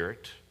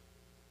Spirit.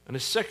 And a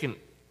second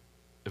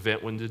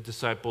event when the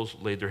disciples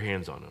laid their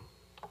hands on him.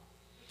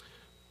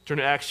 Turn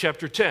to Acts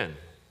chapter 10,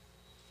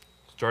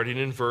 starting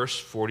in verse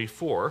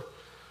 44.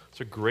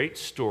 It's a great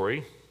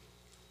story.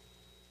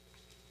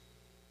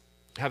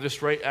 Have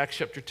this right? Acts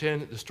chapter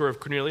 10, the story of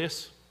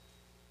Cornelius.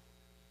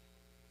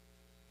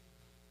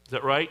 Is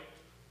that right?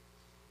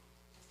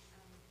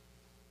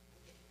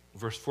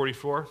 Verse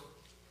 44?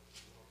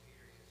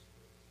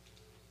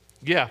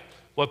 Yeah.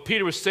 While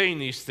Peter was saying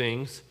these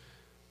things,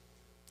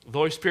 the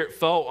Holy Spirit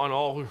fell on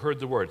all who heard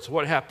the word. So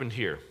what happened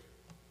here?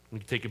 Let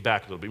me take it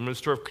back a little bit. Remember the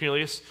story of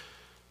Cornelius?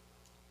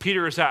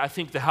 Peter is at, I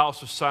think, the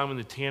house of Simon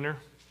the tanner.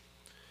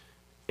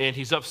 And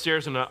he's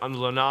upstairs on the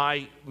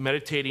lanai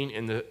meditating,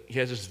 and he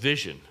has this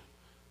vision.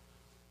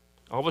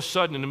 All of a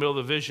sudden, in the middle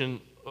of the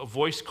vision, a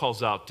voice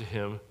calls out to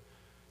him.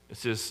 It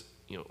says,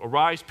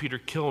 arise, Peter,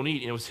 kill and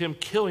eat. And it was him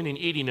killing and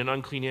eating an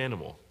unclean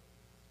animal.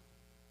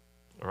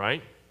 All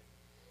right?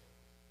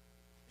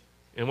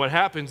 And what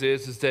happens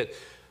is that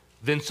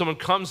then someone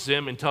comes to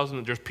him and tells him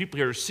that there's people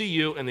here to see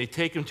you, and they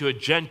take him to a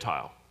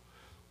Gentile,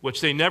 which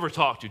they never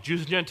talked to.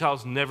 Jews and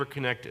Gentiles never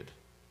connected.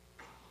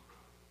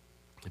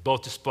 They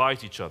both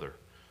despised each other.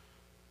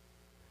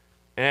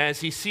 And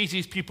as he sees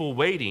these people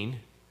waiting,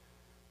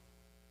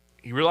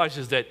 he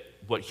realizes that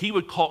what he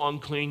would call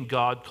unclean,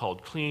 God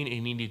called clean, and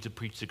he needed to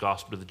preach the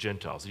gospel to the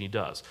Gentiles, and he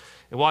does.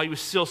 And while he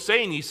was still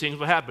saying these things,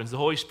 what happens? The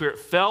Holy Spirit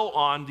fell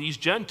on these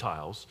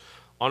Gentiles,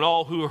 on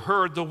all who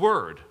heard the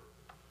word.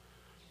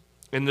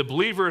 And the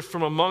believers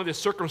from among the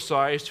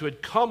circumcised who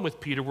had come with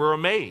Peter were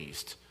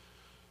amazed.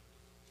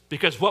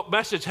 Because what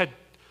message had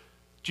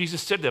Jesus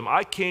said to them?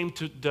 I came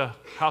to the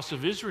house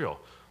of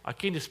Israel. I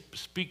came to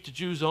speak to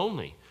Jews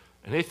only.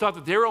 And they thought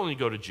that they were only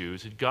go to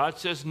Jews. And God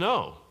says,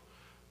 no.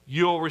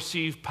 You'll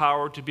receive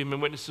power to be my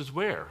witnesses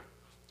where?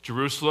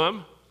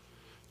 Jerusalem,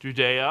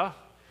 Judea,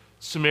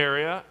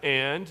 Samaria,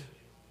 and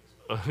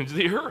to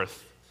the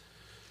earth.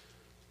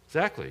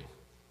 Exactly.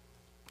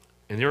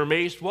 And they're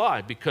amazed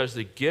why? Because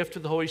the gift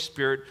of the Holy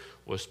Spirit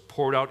was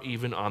poured out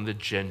even on the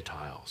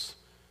Gentiles.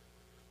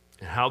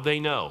 And how they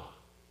know?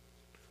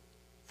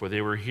 For they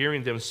were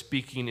hearing them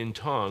speaking in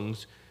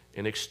tongues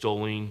and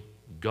extolling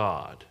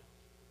God.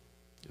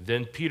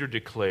 Then Peter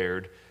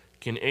declared,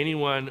 can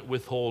anyone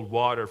withhold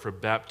water for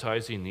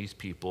baptizing these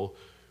people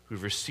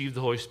who've received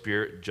the Holy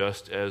Spirit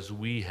just as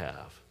we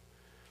have?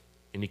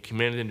 And he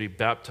commanded them to be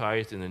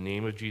baptized in the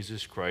name of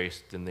Jesus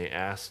Christ. Then they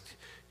asked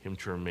him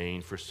to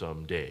remain for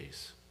some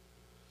days.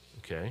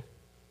 Okay?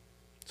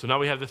 So now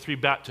we have the three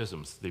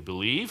baptisms. They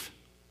believe,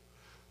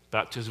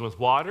 baptism with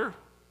water,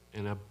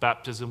 and a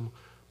baptism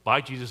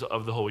by Jesus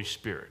of the Holy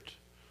Spirit.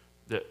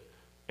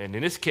 And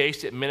in this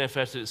case, it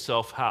manifested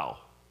itself how?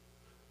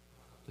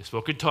 They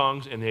spoke in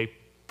tongues and they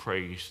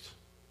praised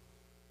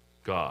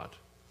God.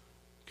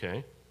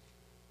 Okay?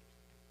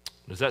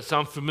 Does that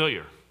sound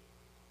familiar?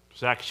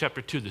 It's Acts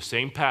chapter 2, the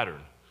same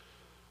pattern.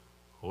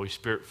 Holy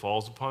Spirit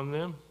falls upon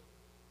them.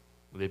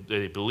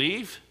 They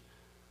believe.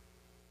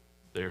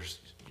 They're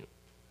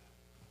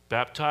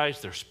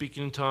baptized. They're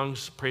speaking in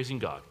tongues, praising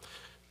God.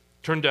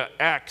 Turn to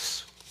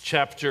Acts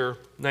chapter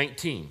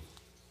 19.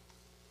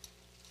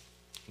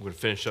 We're going to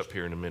finish up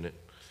here in a minute.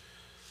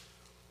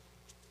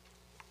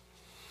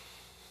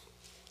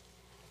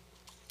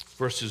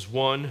 Verses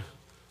 1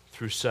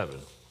 through 7.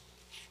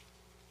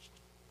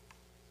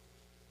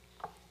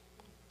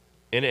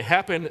 And it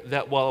happened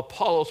that while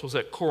Apollos was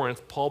at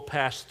Corinth, Paul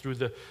passed through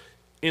the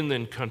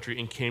inland country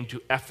and came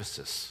to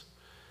Ephesus.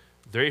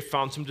 There he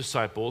found some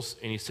disciples,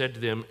 and he said to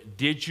them,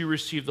 did you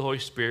receive the Holy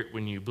Spirit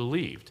when you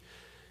believed?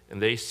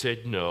 And they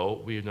said,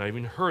 no, we have not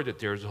even heard that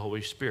there is a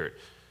Holy Spirit.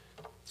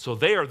 So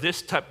they are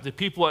this type, the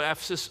people at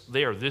Ephesus,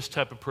 they are this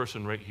type of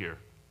person right here.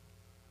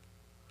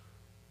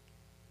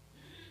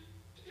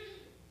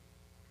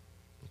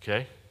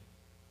 Okay?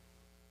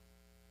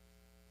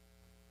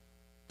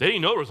 They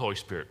didn't know there was the Holy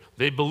Spirit.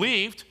 They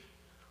believed,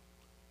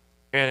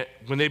 And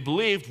when they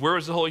believed, where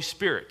was the Holy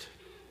Spirit?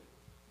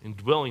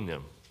 Indwelling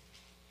them.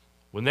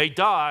 When they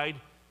died,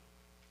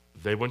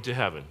 they went to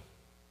heaven.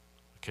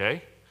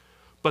 Okay?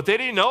 But they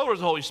didn't know there was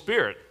the Holy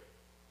Spirit.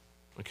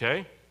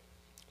 Okay?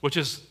 Which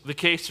is the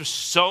case for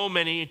so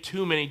many,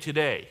 too many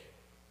today.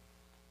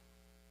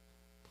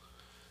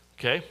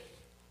 Okay?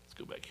 Let's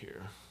go back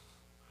here.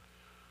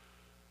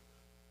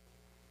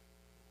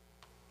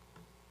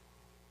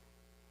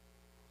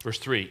 Verse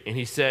 3, and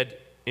he said,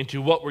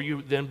 into what were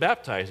you then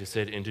baptized? He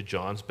said, into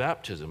John's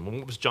baptism. And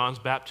what was John's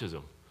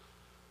baptism?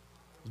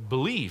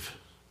 Believe,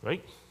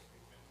 right?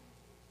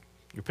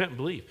 Repent and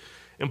believe.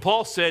 And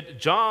Paul said,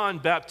 John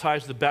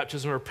baptized the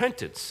baptism of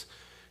repentance,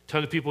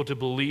 telling the people to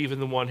believe in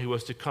the one who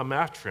was to come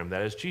after him.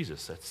 That is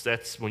Jesus.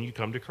 That's when you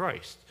come to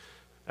Christ.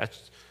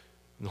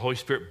 The Holy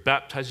Spirit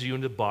baptizes you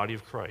into the body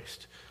of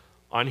Christ.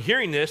 On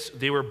hearing this,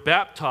 they were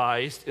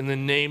baptized in the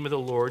name of the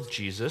Lord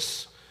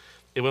Jesus.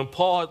 And when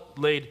Paul had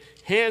laid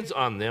hands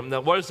on them,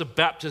 now what is the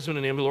baptism in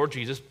the name of the Lord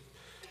Jesus?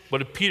 What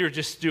did Peter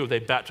just do? They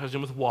baptized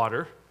him with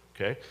water.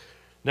 Okay.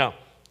 Now,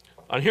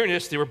 on hearing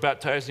this, they were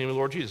baptized in the name of the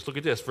Lord Jesus. Look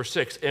at this, verse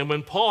 6. And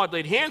when Paul had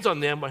laid hands on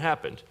them, what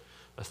happened?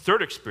 A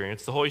third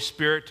experience, the Holy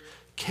Spirit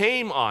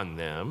came on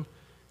them,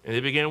 and they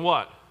began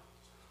what?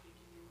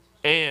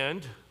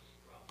 And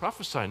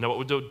prophesying. Now,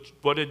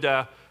 what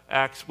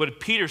did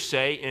Peter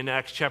say in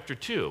Acts chapter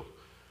 2?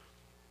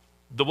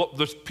 What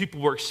those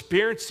people were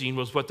experiencing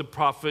was what the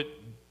prophet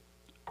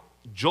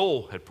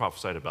Joel had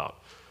prophesied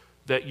about.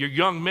 That your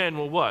young men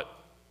will what?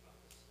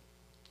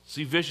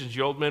 See visions.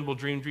 Your old men will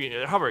dream dreams.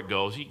 However it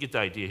goes, you get the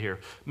idea here.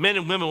 Men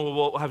and women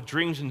will have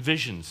dreams and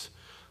visions.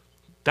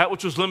 That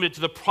which was limited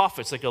to the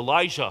prophets like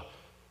Elijah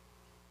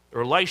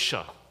or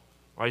Elisha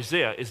or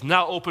Isaiah is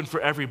now open for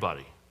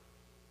everybody.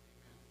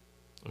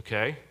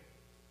 Okay?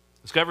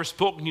 Has God ever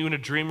spoken to you in a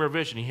dream or a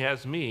vision? He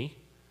has me.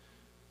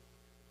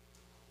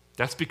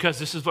 That's because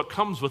this is what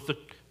comes with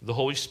the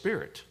Holy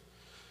Spirit.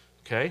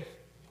 Okay?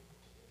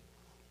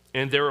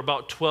 And there were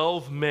about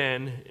 12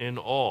 men in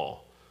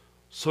all.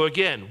 So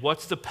again,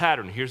 what's the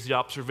pattern? Here's the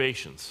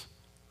observations.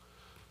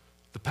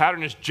 The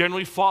pattern is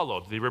generally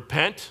followed. They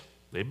repent,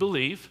 they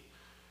believe.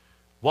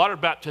 Water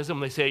baptism,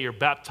 they say you're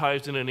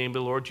baptized in the name of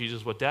the Lord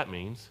Jesus, what that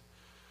means.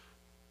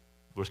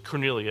 With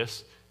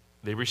Cornelius,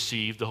 they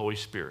received the Holy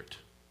Spirit.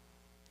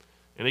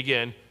 And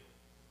again,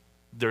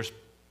 there's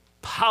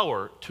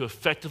power to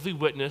effectively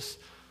witness,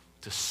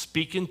 to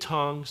speak in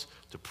tongues,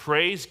 to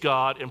praise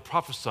God, and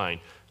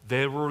prophesying.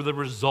 They were the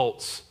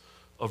results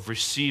of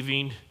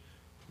receiving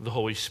the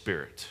Holy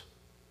Spirit.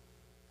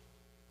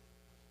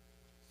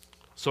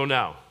 So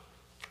now,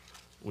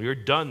 we are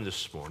done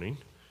this morning.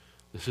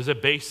 This is a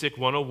basic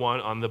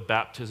 101 on the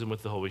baptism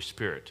with the Holy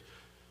Spirit.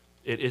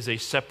 It is a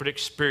separate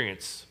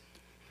experience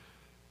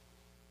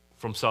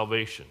from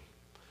salvation.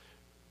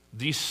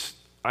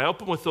 I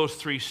open with those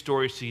three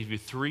stories to give you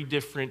three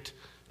different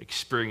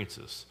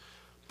experiences.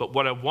 But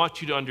what I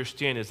want you to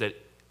understand is that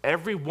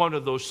every one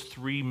of those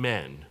three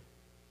men,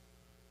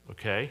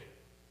 okay,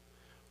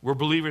 were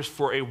believers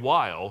for a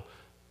while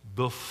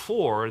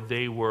before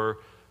they were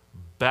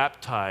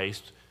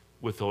baptized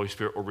with the Holy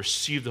Spirit or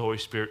received the Holy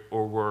Spirit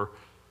or were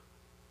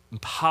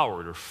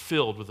empowered or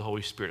filled with the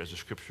Holy Spirit, as the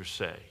scriptures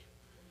say.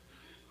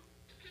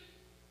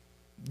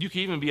 You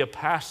can even be a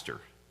pastor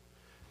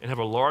and have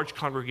a large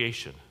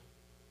congregation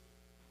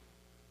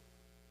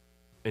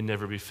and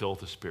never be filled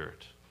with the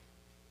Spirit.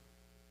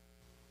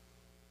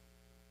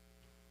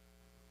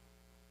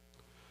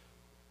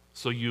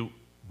 So you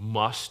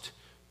must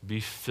be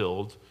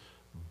filled,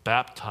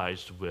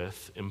 baptized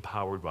with,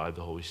 empowered by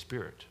the Holy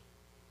Spirit.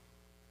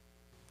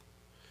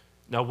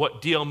 Now,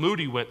 what D.L.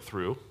 Moody went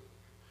through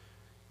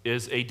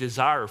is a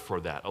desire for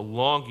that, a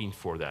longing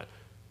for that.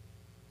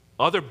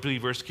 Other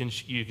believers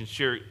you can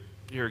share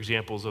your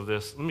examples of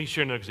this. Let me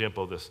share an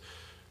example of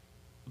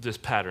this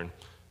pattern.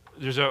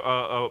 There's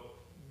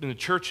in the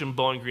church in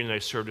Bowling Green that I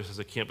served as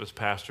a campus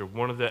pastor,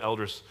 one of the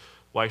elders'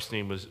 wife's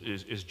name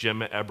is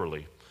Gemma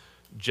Eberly.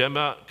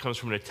 Gemma comes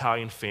from an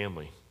Italian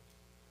family.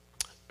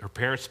 Her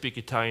parents speak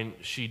Italian,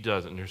 she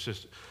doesn't. Her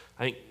sister,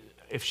 I think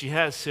if she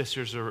has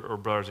sisters or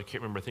brothers, I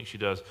can't remember, I think she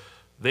does,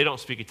 they don't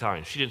speak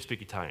Italian. She didn't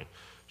speak Italian.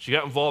 She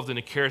got involved in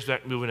the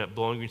Charismatic movement at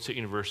Bowling Green State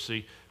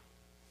University,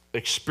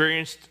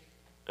 experienced,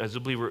 as a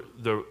believer,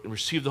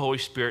 received the Holy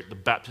Spirit, the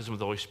baptism of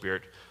the Holy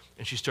Spirit,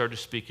 and she started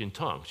to speak in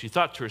tongues. She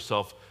thought to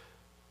herself,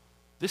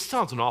 this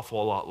sounds an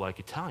awful lot like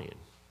Italian.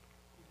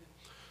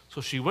 So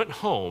she went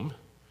home,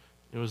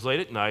 it was late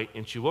at night,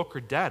 and she woke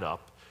her dad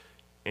up,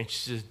 and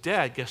she says,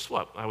 Dad, guess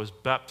what? I was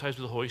baptized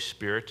with the Holy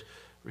Spirit,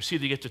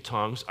 received the gift of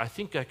tongues. I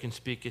think I can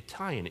speak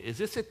Italian. Is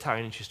this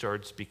Italian? And she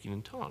started speaking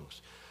in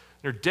tongues.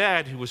 And her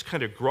dad, who was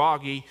kind of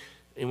groggy,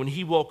 and when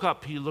he woke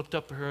up, he looked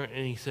up at her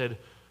and he said,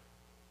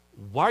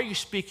 why are you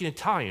speaking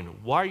Italian?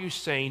 Why are you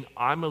saying,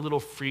 I'm a little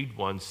freed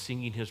one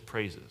singing his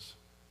praises?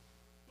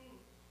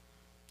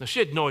 Now, she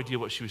had no idea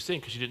what she was saying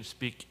because she didn't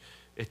speak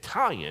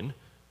Italian,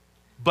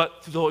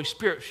 but through the Holy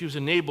Spirit, she was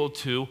enabled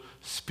to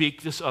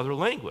speak this other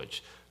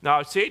language. Now,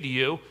 I'd say to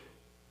you,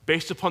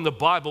 based upon the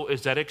Bible,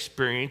 is that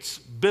experience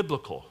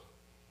biblical?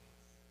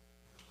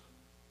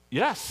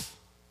 Yes.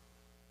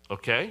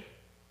 Okay?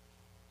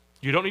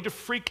 You don't need to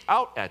freak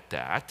out at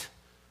that.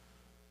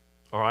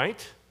 All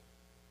right?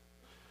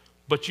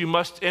 But you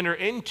must enter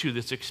into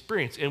this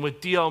experience. And with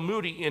D.L.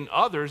 Moody and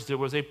others, there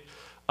was a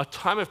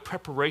time of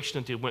preparation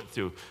that they went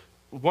through.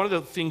 One of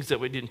the things that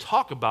we didn't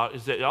talk about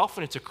is that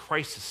often it's a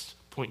crisis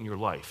point in your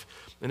life.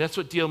 And that's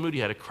what D.L. Moody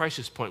had, a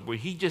crisis point where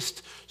he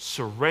just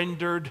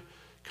surrendered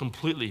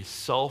completely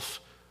self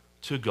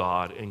to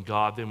God, and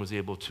God then was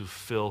able to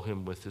fill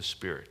him with his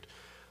Spirit.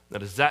 Now,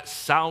 does that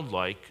sound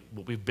like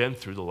what we've been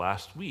through the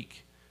last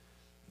week?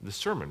 The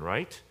sermon,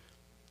 right?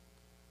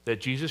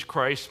 That Jesus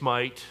Christ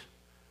might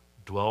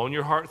dwell in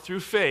your heart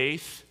through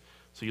faith,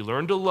 so you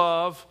learn to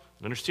love,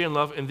 understand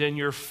love, and then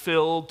you're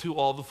filled to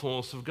all the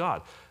fullness of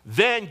God.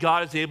 Then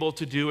God is able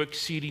to do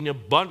exceeding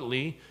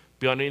abundantly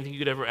beyond anything you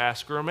could ever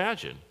ask or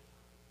imagine.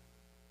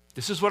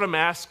 This is what I'm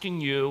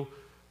asking you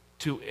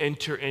to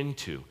enter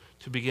into,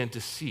 to begin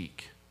to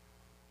seek.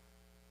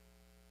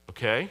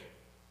 Okay?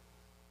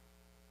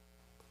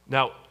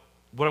 Now,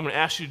 what I'm going to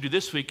ask you to do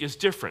this week is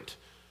different.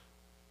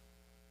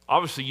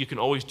 Obviously, you can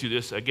always do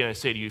this. Again, I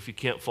say to you, if you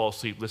can't fall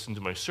asleep, listen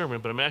to my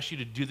sermon, but I'm asking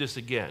you to do this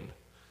again.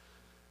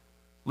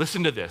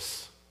 Listen to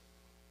this.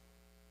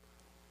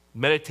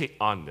 Meditate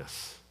on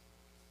this,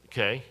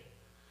 okay?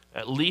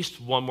 At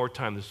least one more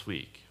time this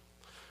week.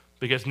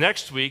 Because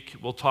next week,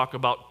 we'll talk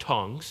about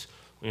tongues.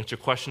 We'll answer a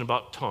question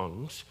about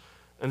tongues.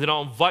 And then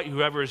I'll invite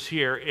whoever is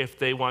here, if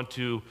they want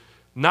to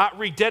not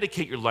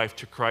rededicate your life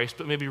to Christ,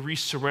 but maybe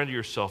resurrender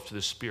yourself to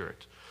the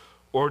Spirit.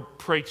 Or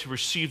pray to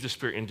receive the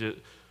Spirit into,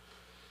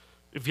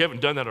 if you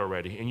haven't done that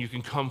already, and you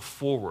can come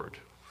forward.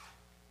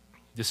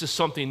 This is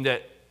something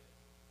that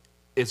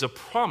is a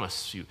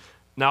promise to you.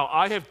 Now,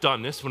 I have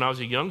done this. When I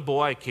was a young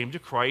boy, I came to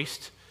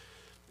Christ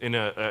in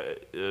a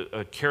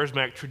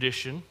charismatic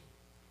tradition.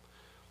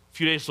 A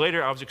few days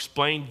later, I was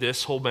explained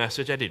this whole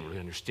message. I didn't really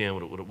understand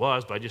what it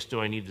was, but I just knew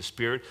I needed the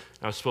Spirit.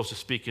 I was supposed to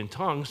speak in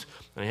tongues.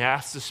 And I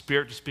asked the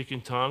Spirit to speak in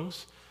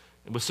tongues.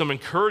 And with some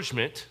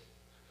encouragement,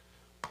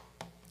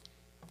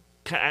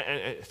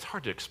 it's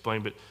hard to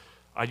explain, but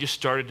I just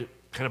started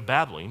kind of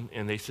babbling,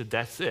 and they said,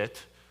 that's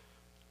it.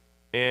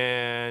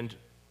 And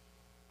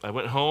I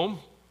went home,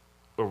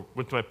 or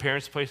went to my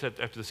parents' place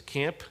after this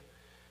camp,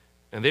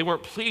 and they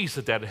weren't pleased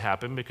that had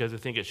happened, because I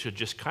think it should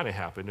just kind of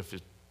happen if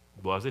it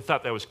was. They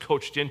thought that I was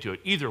coached into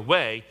it. Either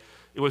way,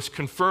 it was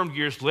confirmed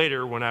years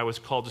later when I was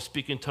called to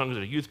speak in tongues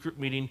at a youth group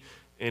meeting,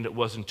 and it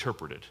was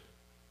interpreted.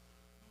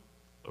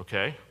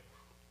 Okay?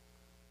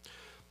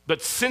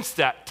 But since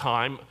that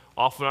time,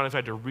 off and on, I've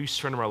had to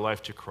resurrender my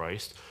life to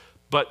Christ.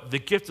 But the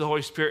gift of the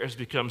Holy Spirit has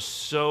become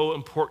so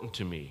important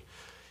to me.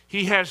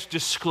 He has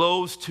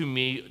disclosed to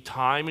me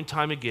time and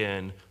time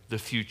again the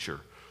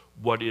future,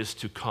 what is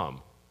to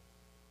come.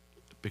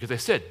 Because I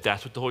said,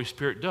 that's what the Holy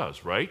Spirit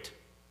does, right?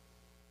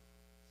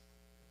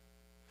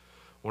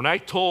 When I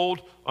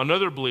told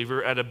another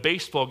believer at a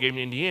baseball game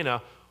in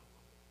Indiana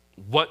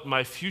what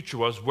my future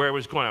was, where I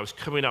was going, I was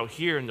coming out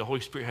here, and the Holy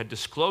Spirit had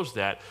disclosed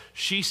that,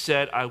 she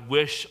said, I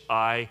wish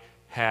I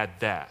had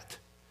that.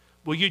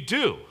 Well, you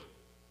do.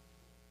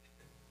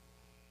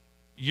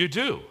 You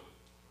do.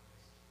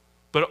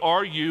 But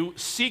are you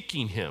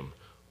seeking Him?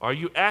 Are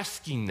you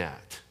asking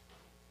that?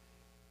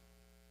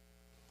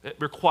 It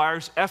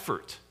requires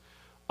effort,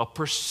 a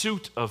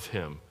pursuit of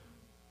Him.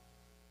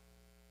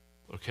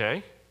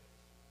 Okay?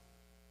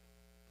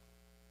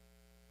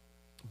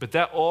 But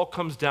that all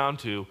comes down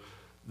to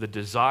the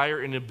desire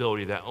and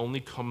ability that only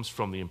comes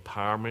from the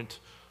empowerment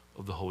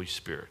of the Holy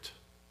Spirit.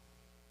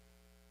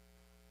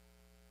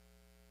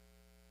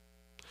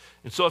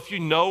 And so if you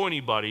know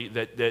anybody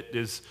that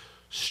is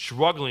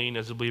struggling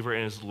as a believer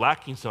and is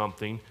lacking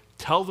something,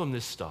 tell them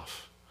this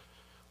stuff.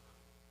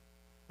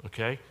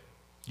 Okay?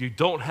 You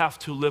don't have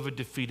to live a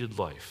defeated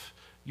life.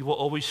 You will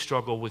always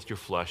struggle with your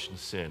flesh and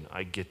sin.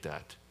 I get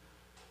that.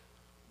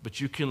 But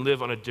you can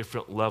live on a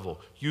different level.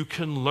 You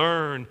can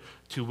learn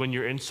to, when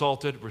you're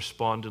insulted,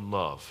 respond in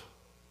love.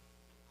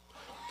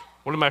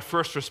 One of my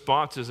first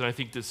responses, and I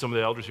think that some of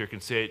the elders here can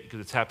say it because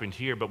it's happened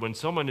here, but when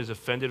someone is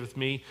offended with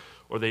me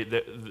or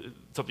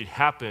something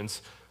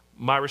happens,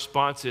 my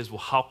response is, well,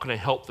 how can I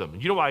help them?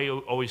 You know why I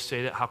always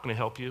say that? How can I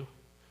help you?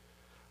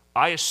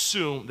 I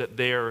assume that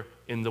they're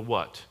in the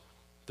what?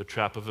 The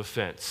trap of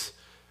offense.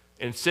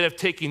 And instead of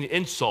taking the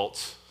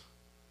insults,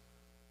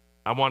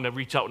 I want to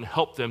reach out and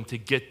help them to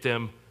get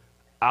them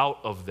out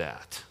of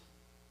that.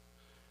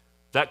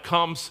 That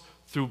comes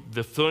through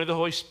the filling of the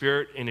Holy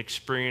Spirit and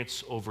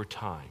experience over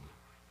time.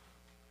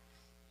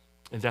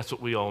 And that's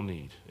what we all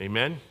need.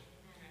 Amen?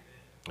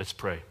 Let's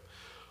pray.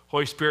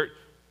 Holy Spirit,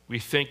 we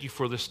thank you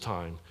for this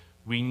time.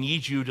 We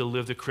need you to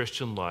live the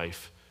Christian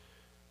life.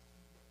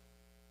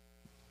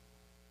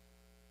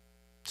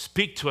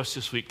 Speak to us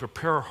this week.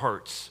 Prepare our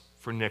hearts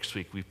for next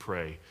week, we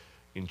pray.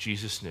 In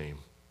Jesus' name,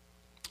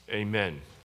 amen.